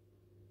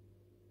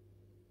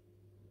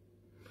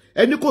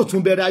 Ẹni kò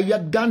tún bẹ̀rẹ̀ ayé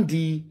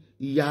Gandhi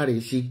ìyá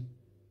rẹ̀ ṣe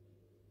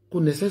kò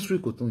necessary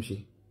kò tún ṣe.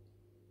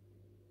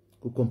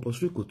 Kò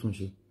compulsory kò tún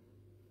ṣe.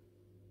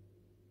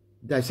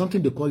 There is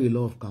something they call a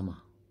law of karma.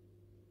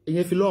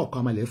 Ẹ̀yẹn fi law of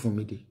karma lẹ̀ fún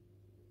Mide.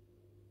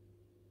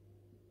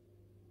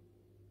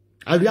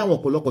 A rí àwọn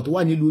ọ̀pọ̀lọpọ̀ tó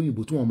wà nílùú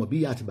òyìnbó tí wọ́n mọ̀ bí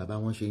ìyá àti bàbá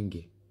wọn ṣe ń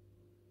gẹ̀.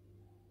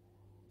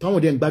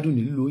 Táwọn dẹ̀ ń gbádùn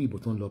nílùú òyìnbó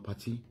tó ń lọ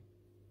pàtí.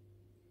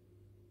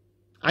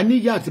 A ní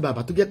ìyá àti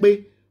bàbá tó jẹ́ pé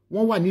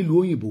wọ́n wà nílùú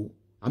òyìnbó.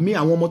 Àmì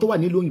àwọn ọmọ tó wà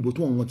nílùú òyìnbó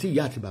tó wọ́n tí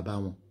ìyá àti bàbá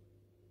wọn.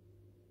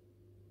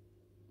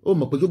 Ó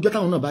mọ̀ pé tó jẹ́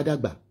táwọn náà bá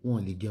dàgbà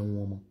wọn lè jẹun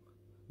wọn mọ́.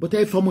 But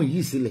ẹ fọmọ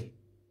yìí sílẹ̀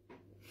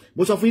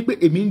mo sọ fún yín pé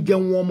èmi ń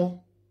jẹun wọn mọ́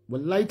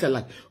wọ́n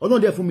láìtàláì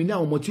ọlọ́run dẹ̀ fún mi ní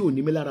àwọn ọmọ tí ò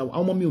ní mi lára àwọn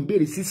ọmọ mi ò ń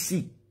béèrè sí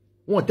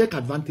wọ́n take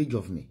advantage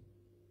of me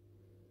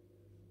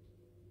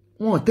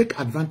wọ́n take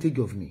advantage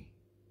of me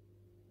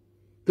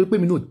torí pé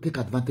mi náà take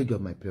advantage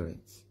of my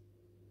parents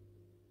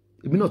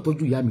èmi náà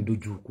tọ́jú ìyá mi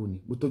dójú ikú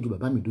ni mo tọ́jú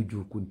bàbá mi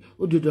dójú ikú ni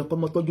ó di ọjọ́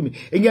ọmọ tọ́jú mi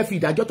ẹ̀yin ẹ fi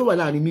ìdájọ́ tó wà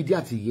láàrin Mide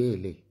àti ìyá ẹ̀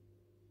lẹ̀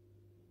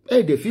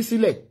ẹ̀ dẹ̀ fi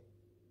sílẹ̀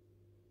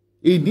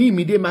èní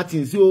Mide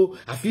Martins o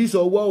àfíìsì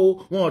ọwọ́ o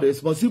wọn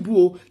responsible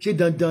o ṣe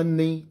dandan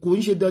ni kò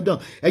ń ṣe dandan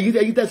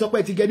ẹ̀yin tẹ́ sọ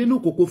pé ti jẹ nínú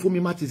kòkó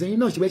Fúnmi Martins ẹ̀yin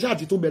náà ṣe bẹ́ẹ̀ ṣáà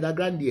ti tún bẹ̀rẹ̀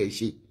grandi ẹ̀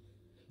ṣe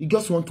you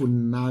just want to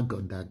nag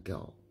on that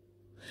girl.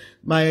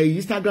 My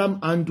Instagram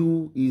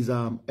handle is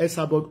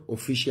Esabod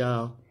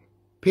official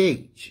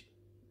page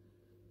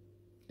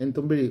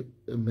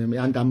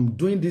And I'm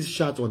doing this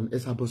chat on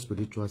Esabod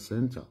Spiritual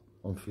Center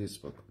on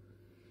Facebook.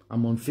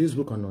 I'm on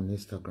Facebook and on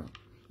Instagram.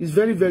 It's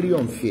very, very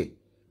unfair.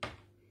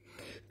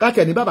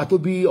 Kati ni baba tó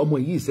bí ọmọ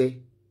yìí ṣe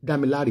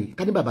Damilare.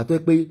 Kani baba tó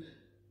pé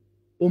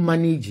ó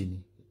manage ni.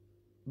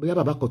 Bóyá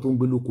baba kan tó ń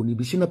gbé lóko ni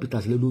bí Shina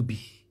Peters lé ló bí.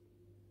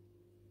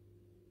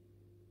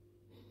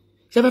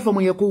 Ṣé fẹ́ fi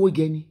ọmọ yẹn kówó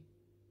jẹ ni?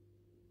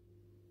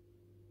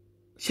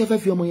 Ṣé fẹ́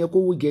fi ọmọ yẹn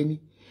kówó jẹ ni?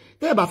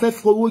 Tẹ́ bá fẹ́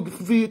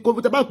fi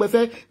kówó tẹ́ bá pẹ́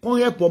fẹ́ kon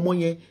help ọmọ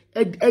yẹn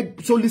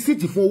ẹ solicit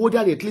fún owó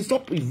directly.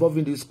 Stop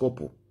involving this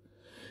couple.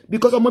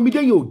 Because ọmọ Mide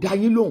yẹn ò dá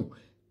yín lóhùn.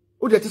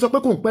 Ó dẹ̀ ti sọ pé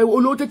kò ń pẹ́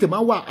olówó tètè máa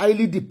wà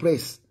highly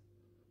depressed.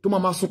 To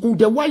mama sunkún,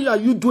 then why are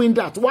you doing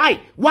that? Why?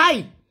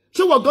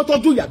 Ṣé wọ́n gan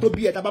tọ́jú ìyá tó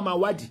bí ẹ tá bá máa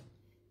wádìí?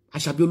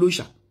 Àṣàbí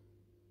olóṣà.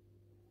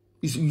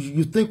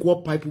 You think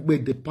what people where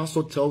the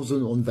pastor tells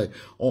them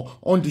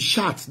on the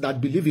charts that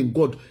believe in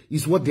God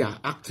is what they are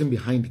acting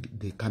behind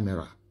the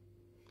camera.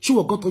 Ṣé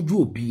wọ́n gan tọ́jú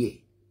òbí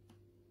ẹ?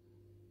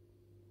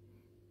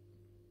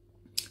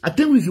 I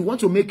think if you want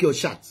to make your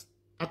charts,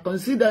 I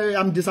consider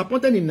I'm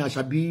disappointed in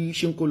Àṣàbí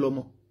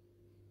Shinkolomo.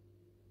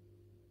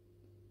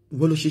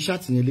 Wọ́n ló ṣe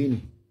charts yẹn lẹ́yìn.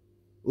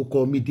 O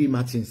call Mide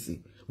Martins.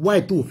 Why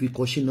do you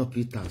call Shina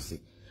Peters?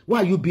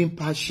 Why are you being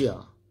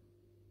partial?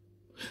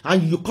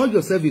 And you call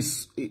yourself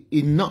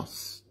a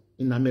nurse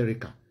in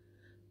America.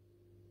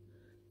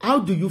 How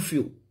do you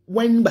feel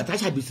when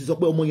Batasha is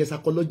ọmọ yẹn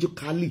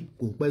psychologically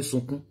kò pẹ́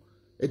sunkún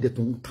ẹ dẹ̀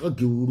tó ń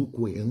kage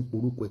orúkọ ẹ̀ ń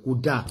porúkọ ẹ̀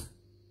kò dáa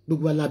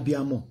gbogbo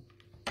alábíàmọ́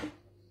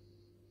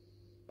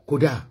kò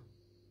dáa.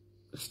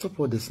 Stop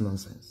all this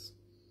nonsense.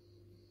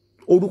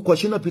 Orúkọ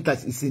Shina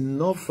Peters is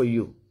enough for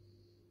you.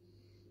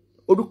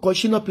 Orúkọ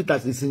Shina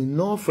Peters is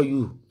enough for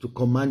you to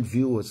command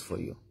viewers for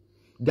you.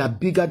 They are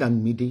bigger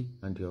than Mide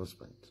and the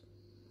husband.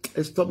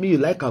 Stop me, you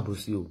like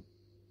Abusi.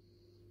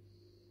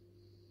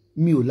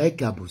 Me, you like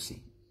Abusi.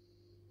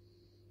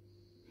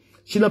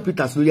 Shina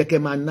Peters ló yẹ kẹ́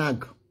máa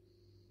nag.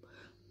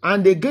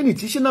 And again,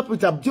 it's Shina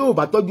Peters tí ó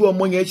bá tọ́jú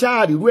ọmọ yẹn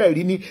ṣáà rí rú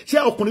ẹ̀rí ni. Ṣé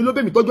ọkùnrin ló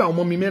bẹ̀ mí tọ́jú àwọn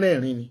ọmọ mi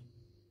mẹ́rẹ̀ẹ̀rin ni?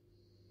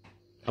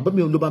 Àbọ̀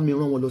mi ló bá mi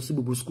rán wọn lọ sí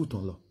gbogbo school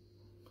tán lọ.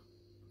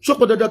 Ṣó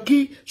pọn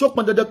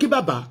dandan kí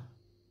bàbá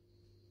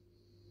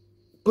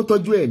kó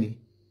tọ́jú ẹ̀ ni.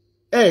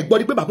 Ẹ gbọ́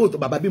rí pé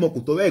bàbá bímọ kò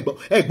tọ́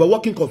ẹ gbọ́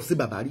working cup sí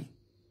bàbá rí.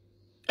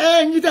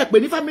 Yín tẹ́ pé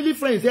ní family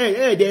friends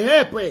dẹ̀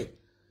help ẹ̀.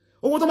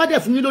 Owó tó má dẹ̀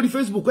fún yín lórí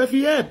Facebook ẹ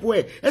fi help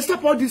ẹ̀.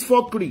 Stop all this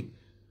fuckery.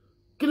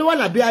 Kí ló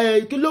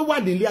wà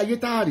nílé ayé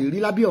táàrí rí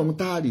lábẹ́ ọ̀run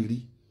táàrí rí.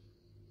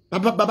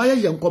 Bàbá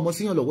yẹ̀yẹ̀ ń kọ́ ọmọ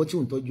síyàn lọ́wọ́ tí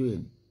ò ń tọ́jú ẹ̀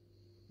ni.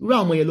 Irú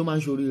àwọn yẹn ló máa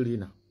ń ṣoríire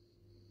náà.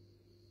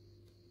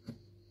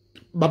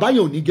 Bàbá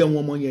yẹn ò ní gẹ wọn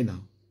ọmọ yẹn náà.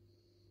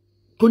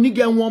 Kò ní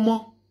gẹ wọn ọmọ.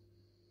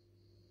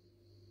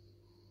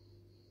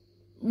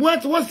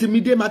 What's the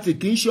Mide Martin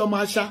kì í ṣe ọmọ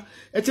àṣà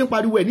ẹ ti ń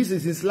pariwo ẹ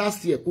since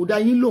last year kò dá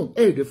yín lóhùn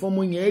ẹ rẹ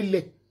fọmọ yẹn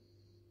lẹ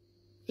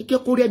ẹ kẹ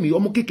kó rẹ mi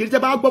ọmọ kékeré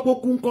tẹ́ bá gbọ́ pé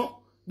kú ńkọ́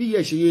bí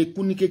yẹ ṣe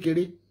kú ní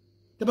kékeré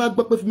tẹ́ bá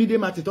gbọ́ pé Mide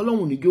Martin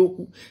tọ́lọ́hùn ní gé ó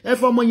kú ẹ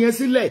fọmọ yẹn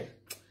sílẹ̀.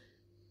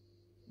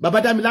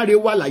 Bàbá Damilare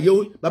wà láyé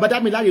o bàbá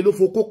Damilare ló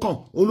fokó kàn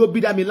olóbí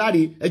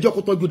Damilare ẹjọ́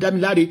kó tọ́jú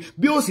Damilare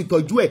bí ó sì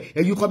tọ́jú ẹ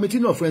ẹ̀yìn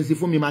committee of friends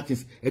fún mi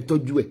Martins ẹ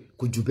tọ́jú ẹ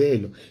kò jù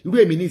bẹ́ẹ̀ lọ irú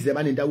èmi ní ìṣẹ́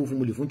bá ní dáwó fún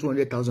mo lè fún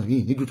 200,000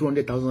 yìí ní ju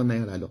 200,000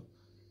 naira lọ.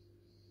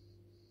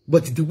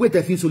 But the way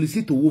they feel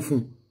solicit owó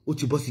fún ó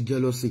ti bọ́ sí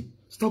jealousy.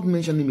 Stop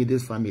mentioning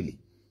Mide's family.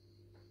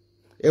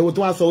 Ẹ wo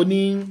tó wá sọ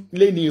ní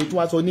lẹ́ni ó tó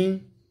wá sọ ní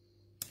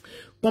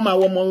wọ́n máa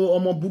wọ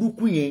ọmọ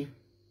burúkú yẹn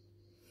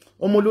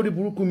ọmọ lórí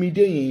burúkú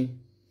Mide yẹn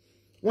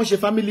wọ́n ṣe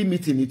family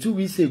meeting ní 2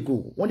 weeks ago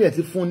wọ́n dẹ̀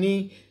ti fún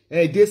ní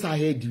days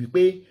ahead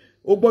wípé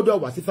ó gbọ́dọ̀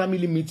wá sí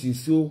family meeting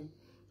so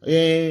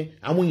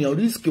àwọn èèyàn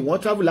risk wọ́n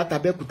travel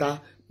látàbẹ́kúta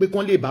pé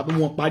kán lè bá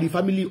wọn parí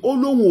family ó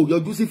lóhun ò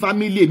yọjú sí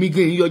family èmi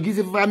gan yọjú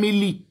sí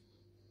family.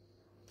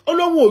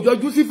 Olóhun ò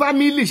yọjú sí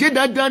family ṣé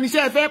dandan ni ṣé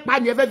ẹ fẹ́ pa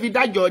ni ẹ fẹ́ fi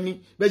dájọ́ ni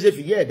bẹ́ ṣe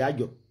fi yẹ ẹ̀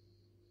dájọ́.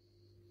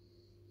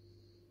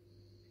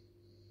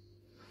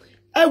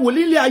 Ẹ wò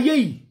lílé ayé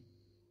yìí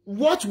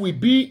what will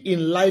be in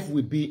life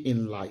will be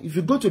in life. If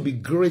you're going to be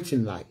great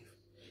in life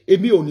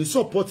èmi ò ní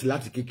support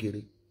láti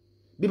kékeré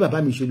bí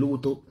bàbá mi ṣe lówó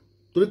tó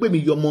torí pé mi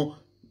yọ ọmọ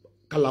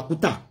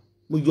kàlàkútà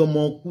mo yọ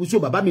ọmọ so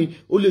bàbá mi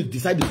ó lè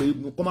decide pé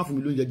kó má fún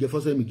mi lóúnjẹ jẹ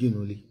fọ́sọ́ mi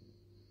gínú ilé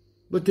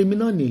but èmi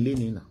náà ní ilé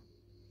nínà.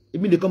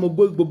 Èmi nìkan mo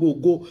gbogbo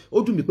ògo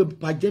ó dùn mí pé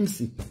Pa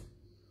James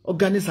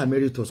organis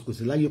emeritus kò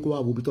sí láyé kó wá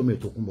wo bí tọ́mọ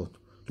ètò kún bọ̀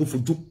tó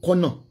fojú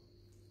kọ́nà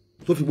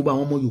tó fi gbogbo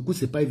àwọn ọmọ yòókù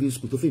sí private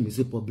school tó fi èmi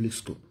sí public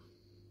school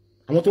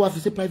àwọn tó wá fi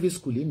sí private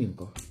school lé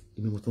nìkan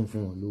èmi mo tó ń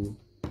fún wọn lówó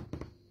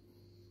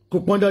kò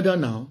pọn dandan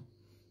náà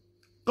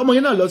kọ́mọ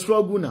yẹn náà lọ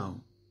struggle náà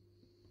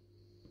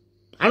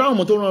ara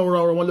ọmọ tó rán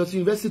wọn lọ sí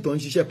university tó ń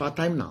ṣiṣẹ́ part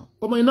time náà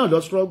kọ́mọ yẹn náà lọ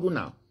struggle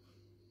náà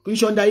kò ń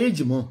ṣe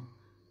underage mọ́.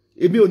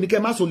 Èmi ò ní kẹ́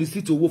má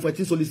solicit owó fún ẹ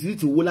tí solicit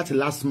owó láti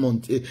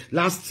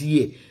last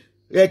year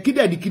kí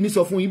dẹ̀ ní kíní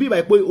sọ fún yín bí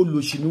ìbáyìí pé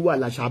olùsìnú wà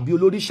làṣà bí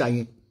olóríṣà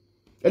yẹn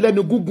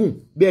ẹlẹ́nu gúngùn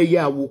bí ẹyẹ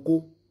àwòkó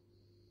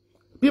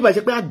bí ìbáyìí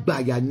ṣe pé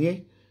àgbàyà ni ẹ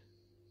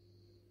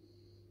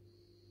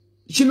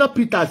Shina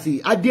Peters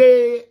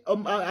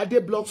adé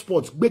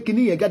blogspot gbé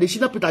kíní yẹn jáde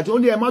Shina Peters ó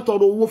ní ẹ má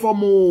tọrọ owó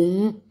fọ́mọ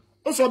òun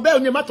ó sọ bẹ́ẹ̀ ó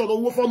ní ẹ má tọrọ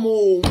owó fọ́mọ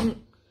òun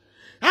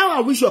how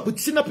I wish you put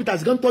Shina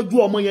Peters gan tọ́jú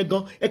ọmọ yẹn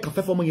gan ẹ kàn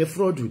fẹ́ fọmọ yẹn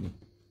fraud ni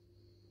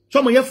ṣé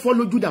ọmọ yẹn fọ́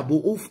lójú dàbò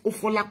ó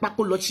fọ́ lápá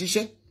kó lọ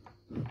ṣiṣẹ́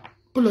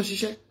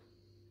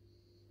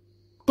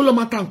kó lọ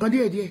máa ta nǹkan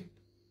díẹ̀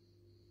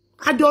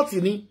adult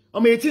ni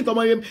ọmọ 18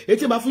 ọmọ yẹn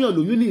 18 bá fún yàn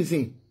lóyún ní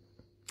ìsìn.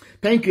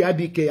 Thank you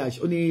Abik Ash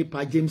oni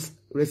Pa James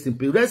rest in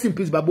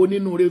peace babo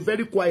nínú re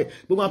very quiet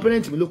gbogbo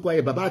parents mi ló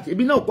quiet baba àti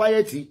ebi náà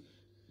quiet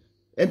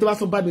ẹni tó bá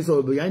sọ bá mi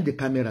sọ behind the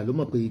camera ló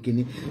mọ̀ pé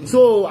kíni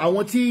so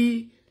àwọn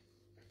tí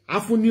a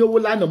fún ní owó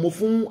lánàá mo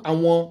fún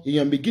àwọn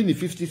èèyàn méjì ní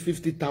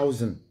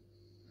 50,000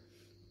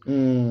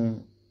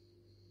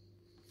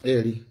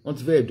 rí wọ́n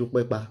ti fẹ́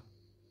dúpẹ́ pa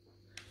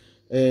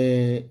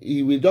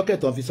ìwé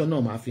docket officer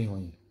náà máa fi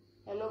hàn yín.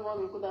 Hello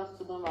mommy, good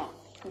afternoon ma.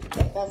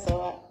 That's all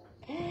right.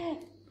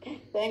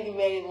 Thank you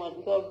very much.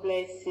 God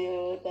bless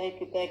you.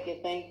 Thank you.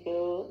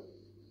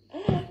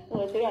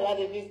 Mo ti rí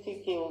aláde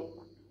 50K o.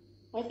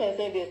 Wọ́n ṣe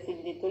ṣe bẹ̀rẹ̀ sí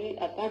nítorí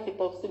àkáǹtì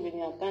pọ́pùsì mi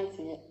ní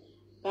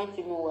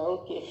àkáǹtì mo wà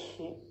okay.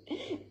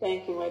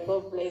 Thank you, my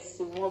God bless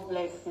you. More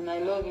blessing. I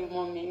love you,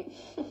 mommy.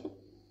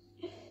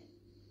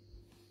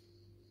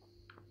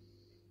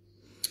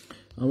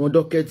 Àwọn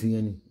dọ́kẹ̀tì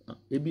yẹn ni.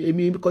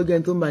 Èmi kọjá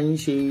ẹni tó máa ń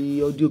ṣe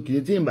ọdí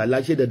òkèlè tí ìbà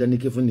láṣẹ dandan ní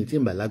kí fún ni tí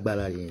ìbà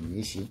lágbára yẹn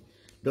ní ṣe.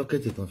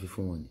 Dọ́kẹ̀tì tán fi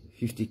fún wọn ní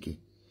 50K.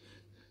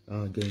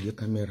 Gẹ̀ǹgẹ̀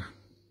kámẹ́rà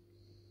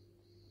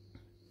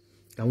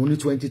àwọn ní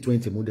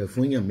 2020 mo dẹ̀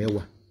fún èèyàn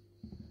 10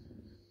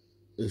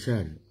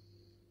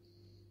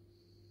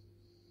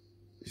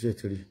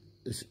 ìṣàrí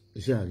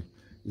ìṣàrí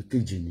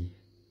ìkejì ní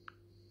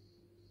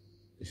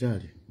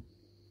ìṣàrí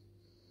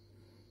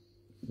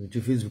ti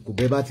Facebook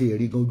bẹ́ẹ̀ bá ti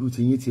rí gan ojú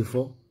ti yín ti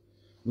fọ́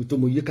mo tó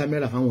mo yí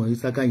kámẹ́rà fáwọn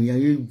ìsáká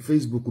yẹn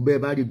Facebook bẹ́ẹ̀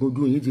bá rí gan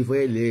ojú yín ti fọ́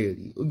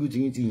ẹ̀lẹ́ẹ̀rí ojú ti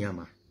yín ti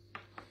yàmà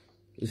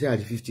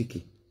ìṣàrí 50K.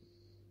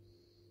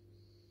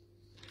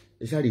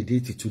 Ìṣàrí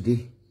date today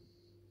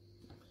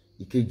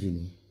ìkejì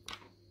ni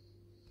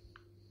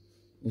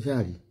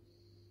ìṣàrí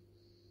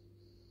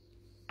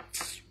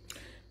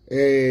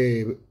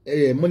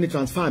money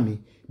transfer mi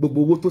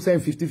gbogbo owó tó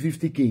send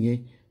 50K yẹn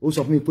ó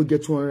sọ fún mi pé jẹ́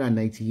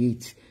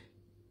 298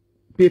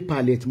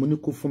 PayPal tí mo ní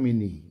kó fún mi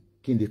nìyí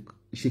kí n lè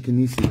ṣe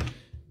kíní sí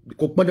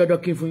kò pọn dandan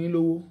kí n fún yín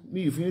lówó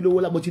mi ì fún yín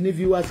lówó mo ti ní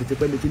viewers ti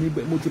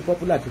pẹ́ mo ti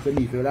popular ti pẹ́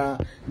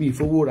mi ì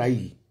fowó ra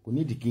yìí kò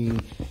ní ìdíkì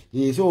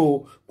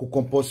so kò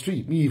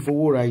compulsory mi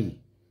ìfowó ra yìí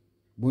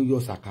mo ń yọ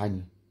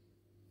sàkání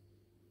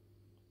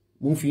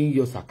mo ń fi ń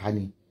yọ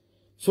sàkání.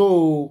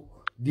 So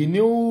the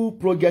new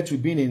project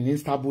will be in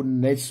Istanbul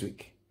next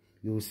week.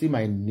 You will see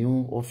my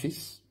new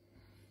office,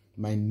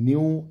 my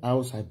new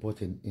house I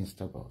bought in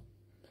Istanbul.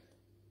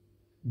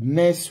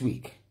 Next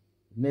week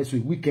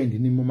weekend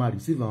ni mo máa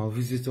receive our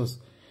visitors.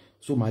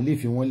 So my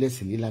leave you won't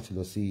less láti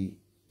lọ sí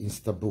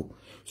Istanbul.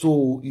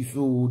 So if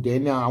you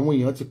then àwọn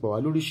èèyàn ti pè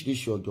wá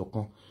lóríṣiríṣi ọjọ́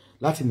kan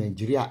láti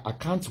Nigeria,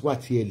 account wà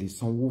tí ẹ lè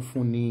sanwó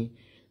fún ní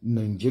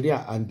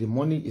Nigeria and the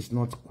money is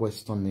not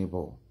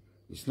questionable.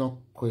 It's not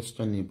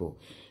questionable.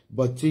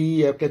 But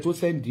tí ẹ tó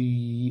send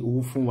the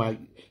owó fún wa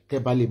kẹ́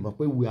bá lè mọ̀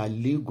pé we are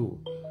legal.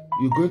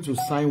 You're going to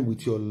sign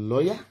with your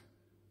lawyer.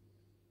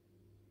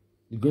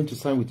 You're going to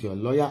sign with your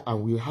lawyer,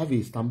 and we have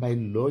a standby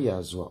lawyer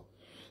as well.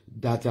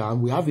 That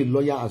we have a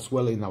lawyer as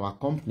well in our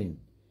company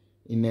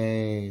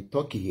in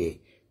Turkey here,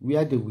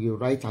 where they will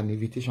write an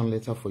invitation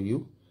letter for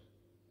you.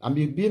 And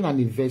being an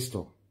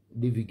investor,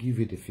 they will give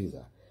you the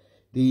visa.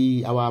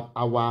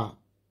 Our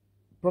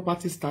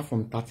property start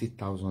from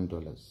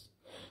 $30,000.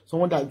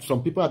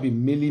 Some people have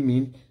been mailing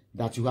me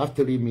that you have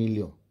 3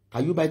 million.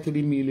 Can you buy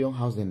 3 million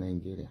house in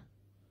Nigeria?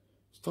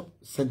 Stop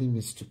sending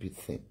me stupid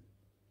thing.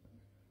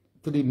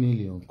 3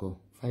 million, go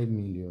 5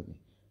 million.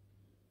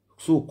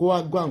 So go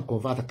and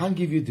convert. I can't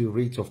give you the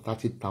rate of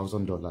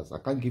 $30,000. I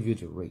can't give you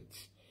the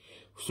rate.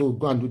 So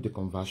go and do the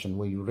conversion.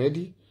 When you're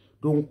ready,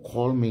 don't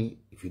call me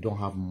if you don't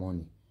have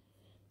money.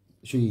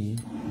 So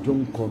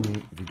don't call me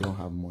if you don't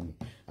have money.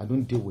 I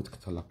don't deal with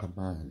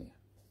Katalakabani.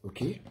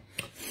 Okay?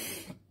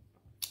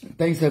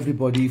 Thanks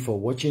everybody for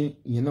watching.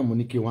 You know,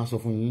 Monique wants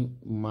of me.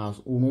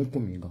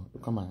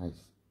 Look at my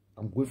eyes.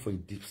 I'm going for a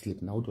deep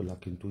sleep now. Do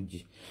like in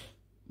 2G.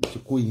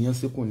 Ko yan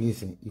se ko ni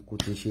sin iko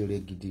te se re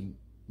gidi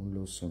mo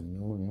lo sun ni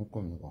o yan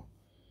ko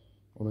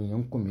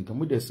mi gan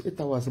mo de 8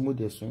 hours mo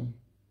de sun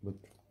but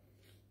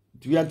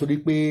ti ya torí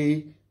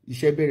pé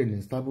iṣẹ́ bẹ̀rẹ̀ ní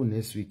Istanbul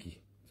next week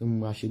tí mo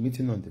máa ṣe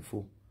meeting on the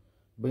phone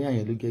bóyá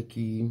yẹn ló jẹ́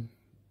kí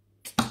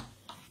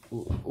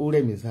ó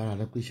rẹ̀ mí sára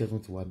rẹ̀ pé iṣẹ́ tún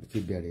ti wà ti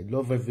bẹ̀rẹ̀.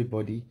 Love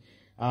everybody.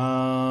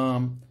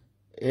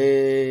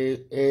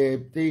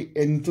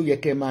 Ẹni tó yẹ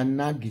kẹ́ máa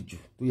nag jù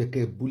tó yẹ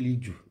kẹ́ bully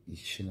jù is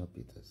Shina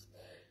Peters.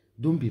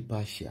 Don't be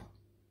partial.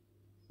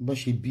 Bọ́n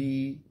ṣe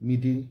bí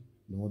Mide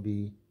ni wọ́n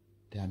bí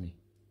Dami.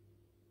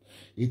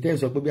 Ìtẹ́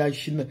sọ pé bí a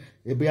Shina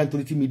bí a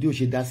nítorí tí Mide ò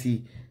ṣe dá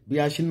sí bí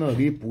a Shina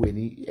rape ẹ̀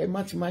ní ẹ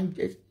má ti máa ń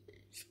jẹ́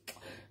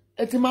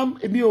ẹ ti máa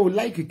èmi ò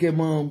like kẹ́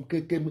mọ́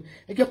kẹ́kẹ́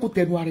ẹ jẹ́ kó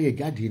tẹnu ara ẹ̀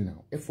jáde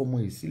náà ẹ fọmọ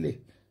ẹ̀ sílẹ̀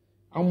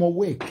àwọn ọmọ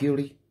ọwọ́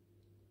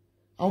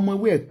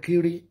ẹ̀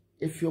kéré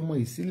ẹ fi ọmọ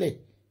ẹ̀ sílẹ̀.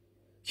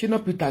 Shina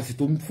Peters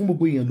tó ń fún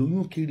gbogbo èèyàn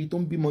lóyún kiri tó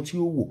ń bímọ tí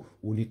ó wò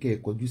ò ní kẹ́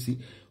ẹ kọjú sí.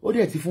 Ó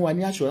dẹ̀ ti fún wa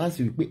ní assurance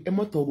wípé ẹ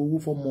má tọrọ owó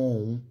fọmọ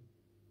ọ̀hún.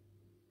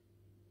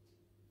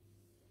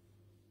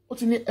 ó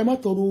ti ní ẹ má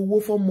tọrọ owó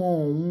fọ́mọ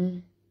òun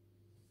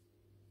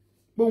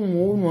pé òun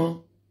ò ràn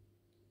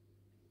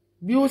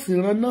bí ó sì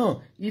ràn náà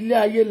ilé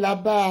ayé la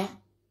bá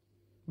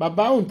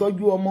bàbá òun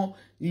tọ́jú ọmọ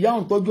ìyá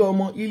òun tọ́jú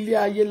ọmọ ilé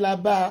ayé la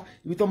bá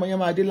ibi tọ́mọ yẹn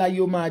máa dé láyé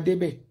ó máa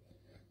débẹ̀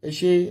ẹ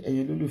ṣé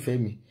ẹ̀yin olólùfẹ́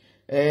mi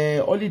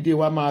holiday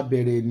wa máa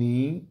bẹ̀rẹ̀ ní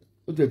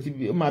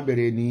ó máa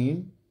bẹ̀rẹ̀ ní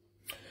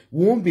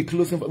we won't be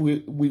closing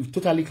we've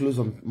totally closed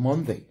on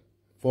Monday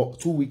for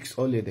 2 weeks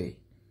holiday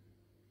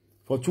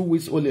for 2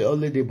 weeks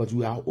holiday but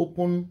we are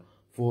open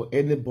for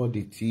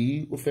anybody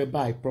tí ó fẹ́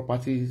buy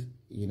properties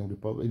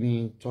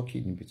in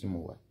Turkey níbi tí mo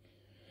wà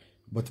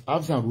but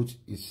Herbs and Roots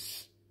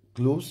is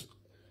closed.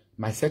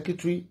 My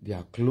secretary, they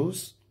are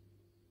closed.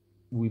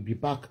 We'll be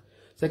back.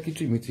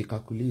 Secretary me to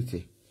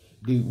calculate.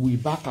 We'll be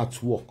back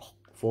at work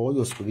for all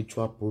your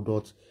spiritual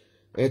products,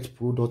 health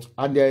products.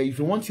 And if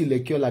you want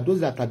Ilekeola, those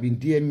that have been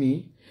DM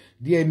me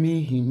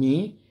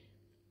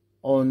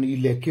on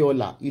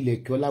Ilekeola.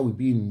 Ilekeola will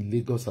be in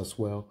Lagos as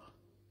well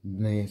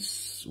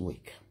next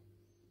week.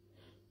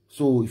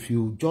 So if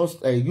you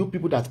just, you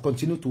people that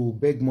continue to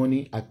beg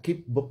money, I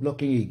keep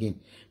blocking you again.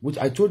 Which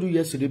I told you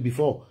yesterday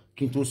before.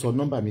 Kí n tó sọ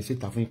nọ́mbà mi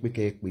síta fún yín pé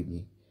kẹ́ ẹ pè mí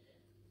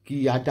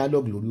kí a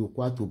dialogue lórí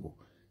Oko Àtòbọ̀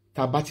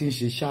tá bá ti ń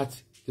ṣe chat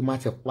tí má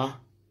ti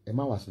pa ẹ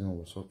má wá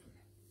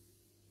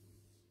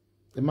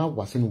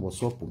sínú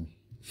WhatsApp mi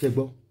ṣé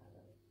gbọ́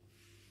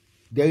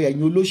dẹrẹ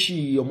ẹ̀yin olóṣì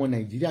ọmọ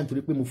Nàìjíríà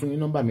nítorí pé mo fún yín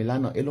nọ́mbà mi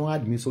lánàá ẹ lọ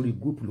add mi sórí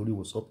group lórí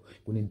WhatsApp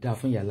kò ní dá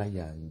fún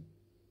ìyáláyà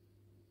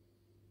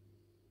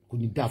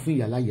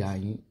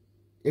yín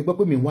ẹ gbọ́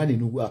pé mi wà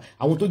nínú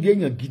àwọn tó jẹ́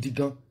èèyàn gidi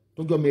gan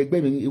tó jọ ọmọ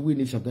ẹgbẹ́ mi ewé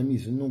nation gan mi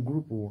sínú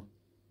group wọn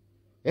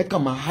ẹ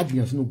kàn máa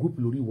hádìyàn sínú group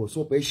lórí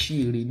WhatsApp ẹ ṣí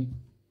èrè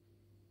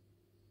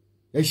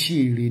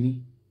ni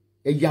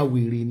ẹ yá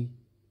wèrè ni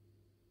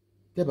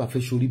tẹ́ bá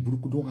fẹ́ sórí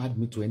burúkú don't add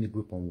me to any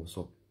group on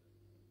WhatsApp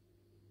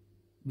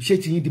ṣé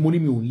ti yín di mo ní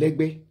mi ò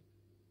lẹ́gbẹ́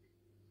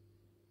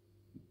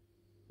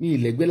mi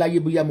ìlẹ́gbẹ́ láyé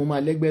bóyá mo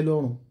máa lẹ́gbẹ́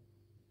lọ́rùn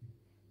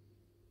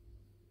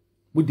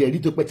mo dẹ̀ rí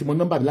tó pẹ́ tí mo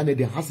nọ́mbà mi lánàá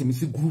dẹ̀ há sí mi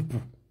sí group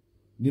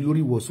ní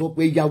lórí WhatsApp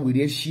ẹ yá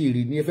wèrè ẹ ṣí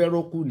èrè ni ẹ fẹ́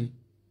rọ́kù ni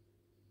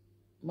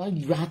má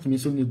yí há mi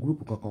sórí group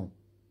kankan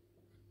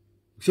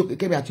so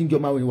kebe àti njo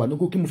máa wà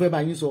nko kí mo fẹ́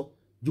bá yín sọ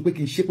ju pé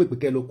kí n ṣe pé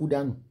kẹ́ lọ kú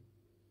dànù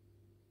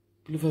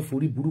kí ló fẹ́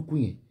forí burúkú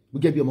yẹn bó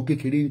jẹ́ bí ọmọ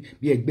kékeré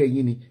bí ẹgbẹ́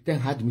yín ni ten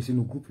hard mi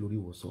sínú group lórí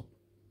WhatsApp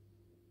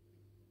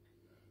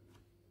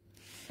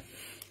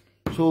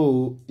so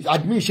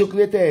admin ṣe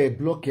create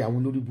block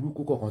àwọn lórí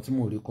burúkú kọ̀ọ̀kan tí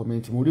mo rí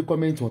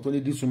comment wọn tó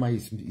ní this woman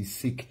is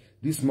sick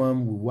this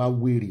man will wa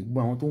wèrè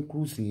gbogbo àwọn tó ń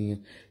cruise yẹn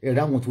ẹ̀rọ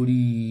àwọn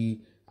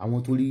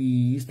tó rí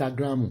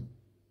Instagram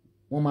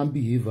wọ́n máa ń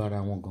behave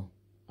ara wọn gan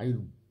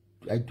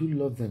I do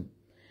love them.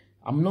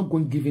 I'm not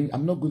going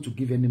to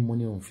give any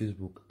money on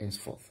Facebook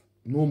henceforth.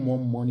 No more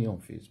money on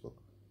Facebook.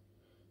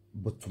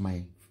 But to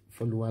my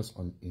followers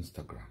on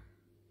Instagram.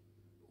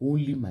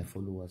 Only my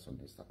followers on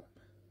Instagram.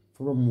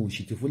 From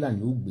Moshiti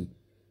Fulani Ugbe.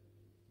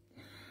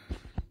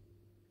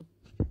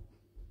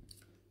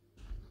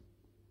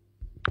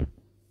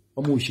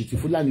 Moshiti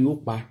Fulani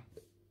Opa.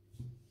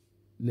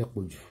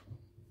 Lepoju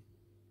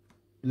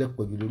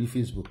lórí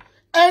Facebook.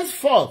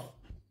 Henceforth.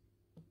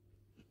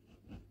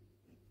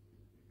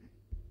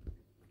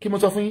 Kí mo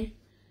sọ fún yín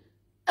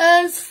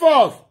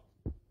henceforth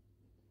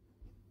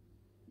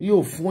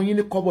yóò fún yín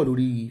ní kọ́bọ̀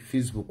lórí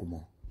Facebook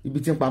mọ́ ibi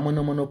tí ń pa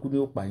mọ́nàmọ́ná kú ní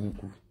ó pa yín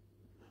kú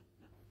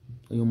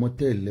ẹ̀yin ọmọ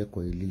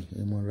tẹ́ẹ̀lẹ́kọ̀ọ́ ilé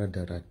ẹ̀ mọ́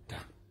rádaràdà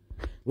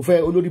mo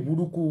fẹ́ olórí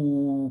burúkú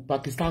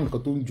Pakistan kan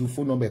tó ń ju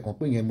fóònù nọ́mbà kan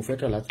pé yẹn mo fẹ́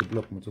try láti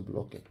block mo tó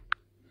block ẹ̀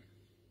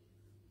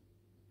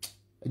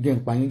jẹ́ ń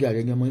pa yín gàrí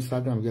ẹ̀yìn ọmọ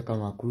Instagram jẹ́ ká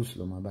máa cruise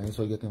lọ máa bá yín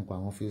sọ jẹ́ kí n pa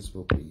àwọn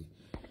Facebook yìí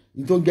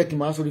ní tó jẹ́ kí n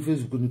máa sórí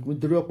Facebook ní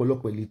nítorí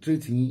ọ̀pọ̀lọpọ̀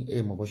illiterate yín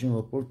ẹ̀ mọ̀ bọ́ ṣe ń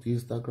report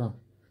Instagram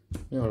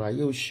ní ọ̀rọ̀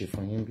ayé ò ṣe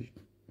fún yín bí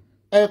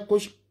ẹ kò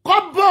ṣe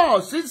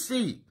kọ́bọ̀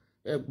sísì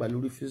ẹ gbà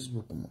lórí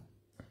Facebook mọ́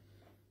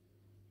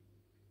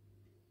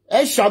ẹ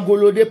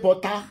ṣàgolódé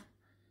pọ́tá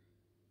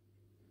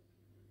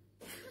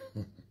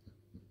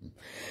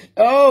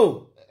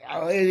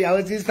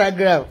àwọn tí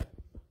Instagram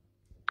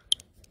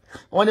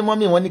wọ́n ní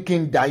mọ́mí wọ́n ní kí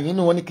n dà yín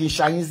nù wọ́n ní kí n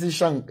ṣayín sí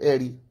ṣàn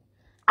ẹ̀rí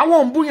àwọn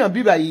ò ń búyàn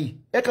bíbà yìí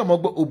ẹ kàn mọ́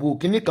gbọ́ òbò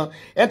kìíní kan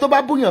ẹ tó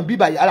bá búyàn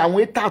bíbà yìí ara àwọn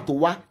ètà tó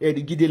wá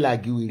ẹ̀rí gídé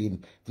làgì wèrè ni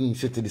kí n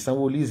ṣe tèdè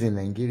Sanwó-Olú in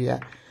Nàìjíríà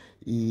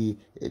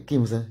kí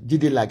n sọ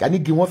jíde làgì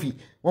ànígi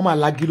wọ́n máa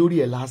lagi lórí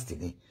ẹ̀ last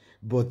ni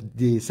but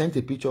they sent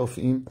a picture of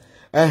him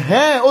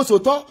ó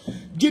sòtọ́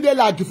jíde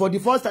làgì for the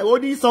first time ó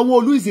ní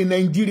Sanwó-Olú in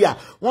Nàìjíríà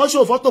wọ́n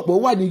ṣò fọ́tò pé ó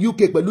wà ní UK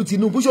pẹ̀lú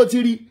Tinubu ṣó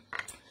ti rí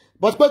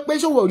but pé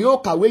ṣòwò rí ó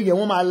kàwé yẹn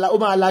ó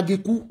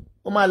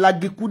máa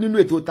lagi kú nínú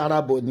ètò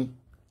tarabọ̀ ni.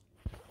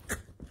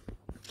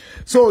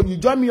 So you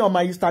join me on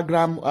my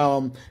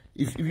Instagram.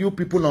 If you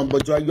people on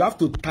Bojo, you have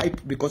to type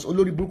because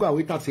olórí burúkú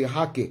àwọn ìta ṣe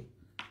hack.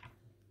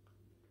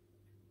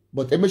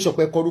 But ẹ make sure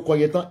pé korúkọ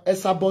yẹn tán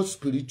Esabod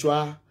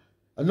spiritual.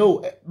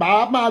 No,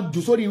 máa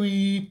jù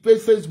sórí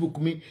Facebook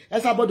mi.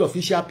 Esabod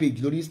official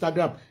page lórí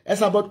Instagram.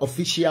 Esabod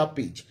official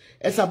page.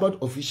 Esabod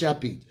official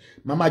page.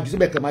 Mama jù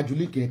síbẹ̀ kẹ́ máa jù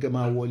link yẹn kẹ́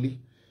máa wọlé.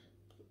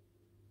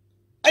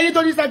 Ẹ̀yin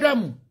tó ní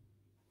Instagram.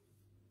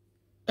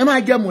 Ẹ máa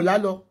jẹ́ mùlá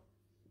lọ.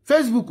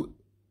 Facebook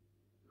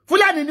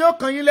Fúlàní ni ó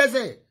kàn yín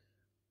lẹ́sẹ̀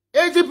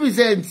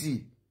 80%.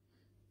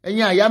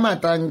 Ẹ̀yin àyámà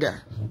tanga.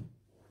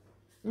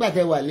 Nígbà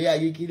tẹ́ wà lé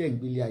ayé kí lẹ̀ ń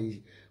gbélé ayé.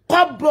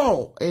 Kọ́bọ̀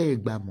ẹ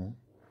gbà mọ́.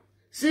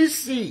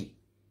 Sísì.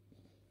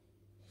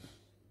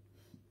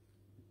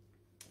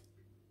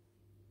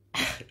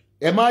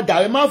 Ẹ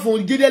má fún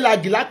Jídé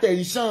Làjì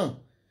látẹ̀ńṣàn.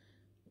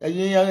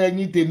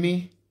 Ẹ̀yin tèmi.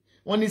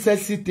 Wọ́n ní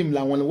sexy team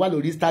làwọn wà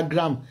lórí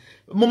Instagram.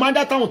 Mo máa ń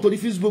dá táwọn torí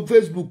Facebook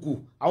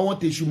àwọn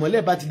tèṣù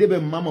mọ́lẹ̀ bá ti débẹ̀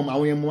mo máa mọ̀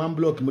àwọn yẹn mo máa ń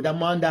block mo dá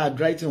máa ń dá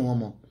handwriting wọn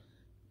mọ̀.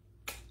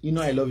 You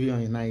know I love you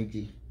on IG.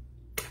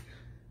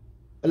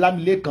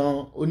 Ọlámilékan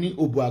oní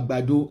òbò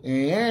àgbàdo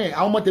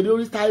àwọn ọmọ tèmi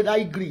lórí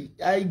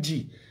IG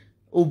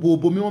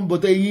òbò mi wọ́n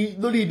bọ̀tọ̀ èyí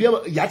lórí ibi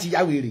ìyá ti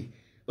yá wèrè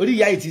orí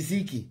ìyá ìtì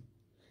síìkì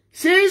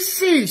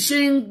sísì ṣe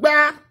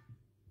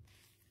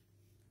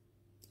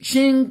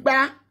ń gbá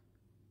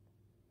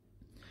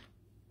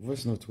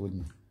voice note wọ́n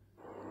ni.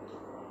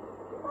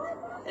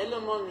 Hello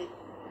mommy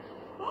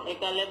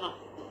ẹ̀ka lẹ́mà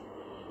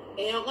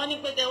èèyàn kan ní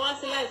pé tẹ wá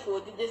sí láìfò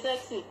òdìdé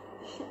sẹ́ksì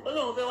ó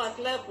lóun fẹ́ wá sí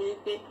láìfò yìí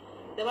pé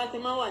tẹ bá ti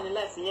máa wà ní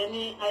láìsí yẹn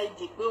ní IG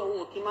pé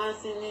òun kì í máa ń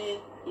sí ní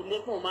ilé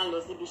fún òun máa ń lọ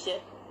síbi iṣẹ́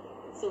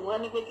tí wọ́n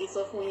ní pé kì í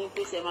sọ fún yín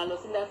pé ṣe máa lọ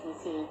sí láìfò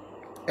sí yín.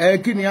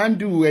 Kí ni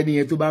handle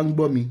ẹnìyẹn tó bá ń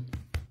gbọ́ mi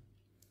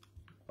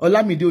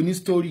Ọlámídé oní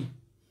story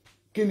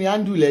kí ni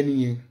handle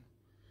lẹ́nìyẹn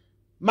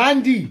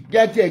Mandy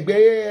jẹ́ ti ẹ̀gbẹ́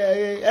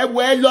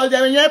ẹ̀wọ̀ ẹ lọ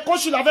yẹn kó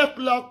sì lọ́fẹ́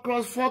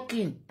cross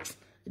fucking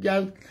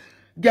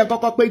jẹ́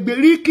kọ́kọ́ pé gbé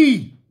Ricky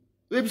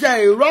wíṣẹ́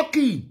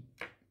Rocky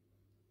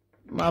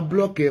máa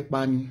block ẹ̀ pa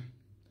ni.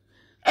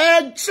 Ẹ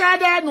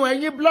ṣádànù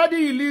ẹ̀yin bloody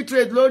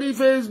illiterate lórí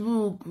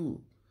Facebook.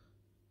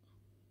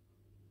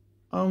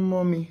 Ọmọ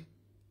mi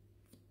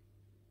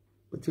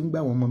ó ti ń gbà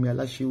àwọn ọmọ mi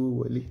aláṣẹwó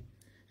wọlé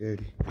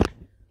ẹ̀rí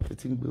ó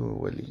ti ń gbé wọn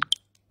wọlé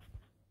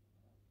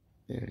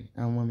ẹ̀rí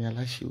àwọn ọmọ mi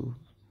aláṣẹwó.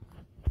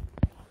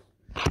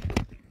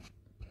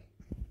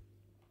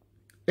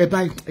 Ẹ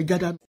báyìí ẹ já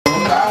dànù.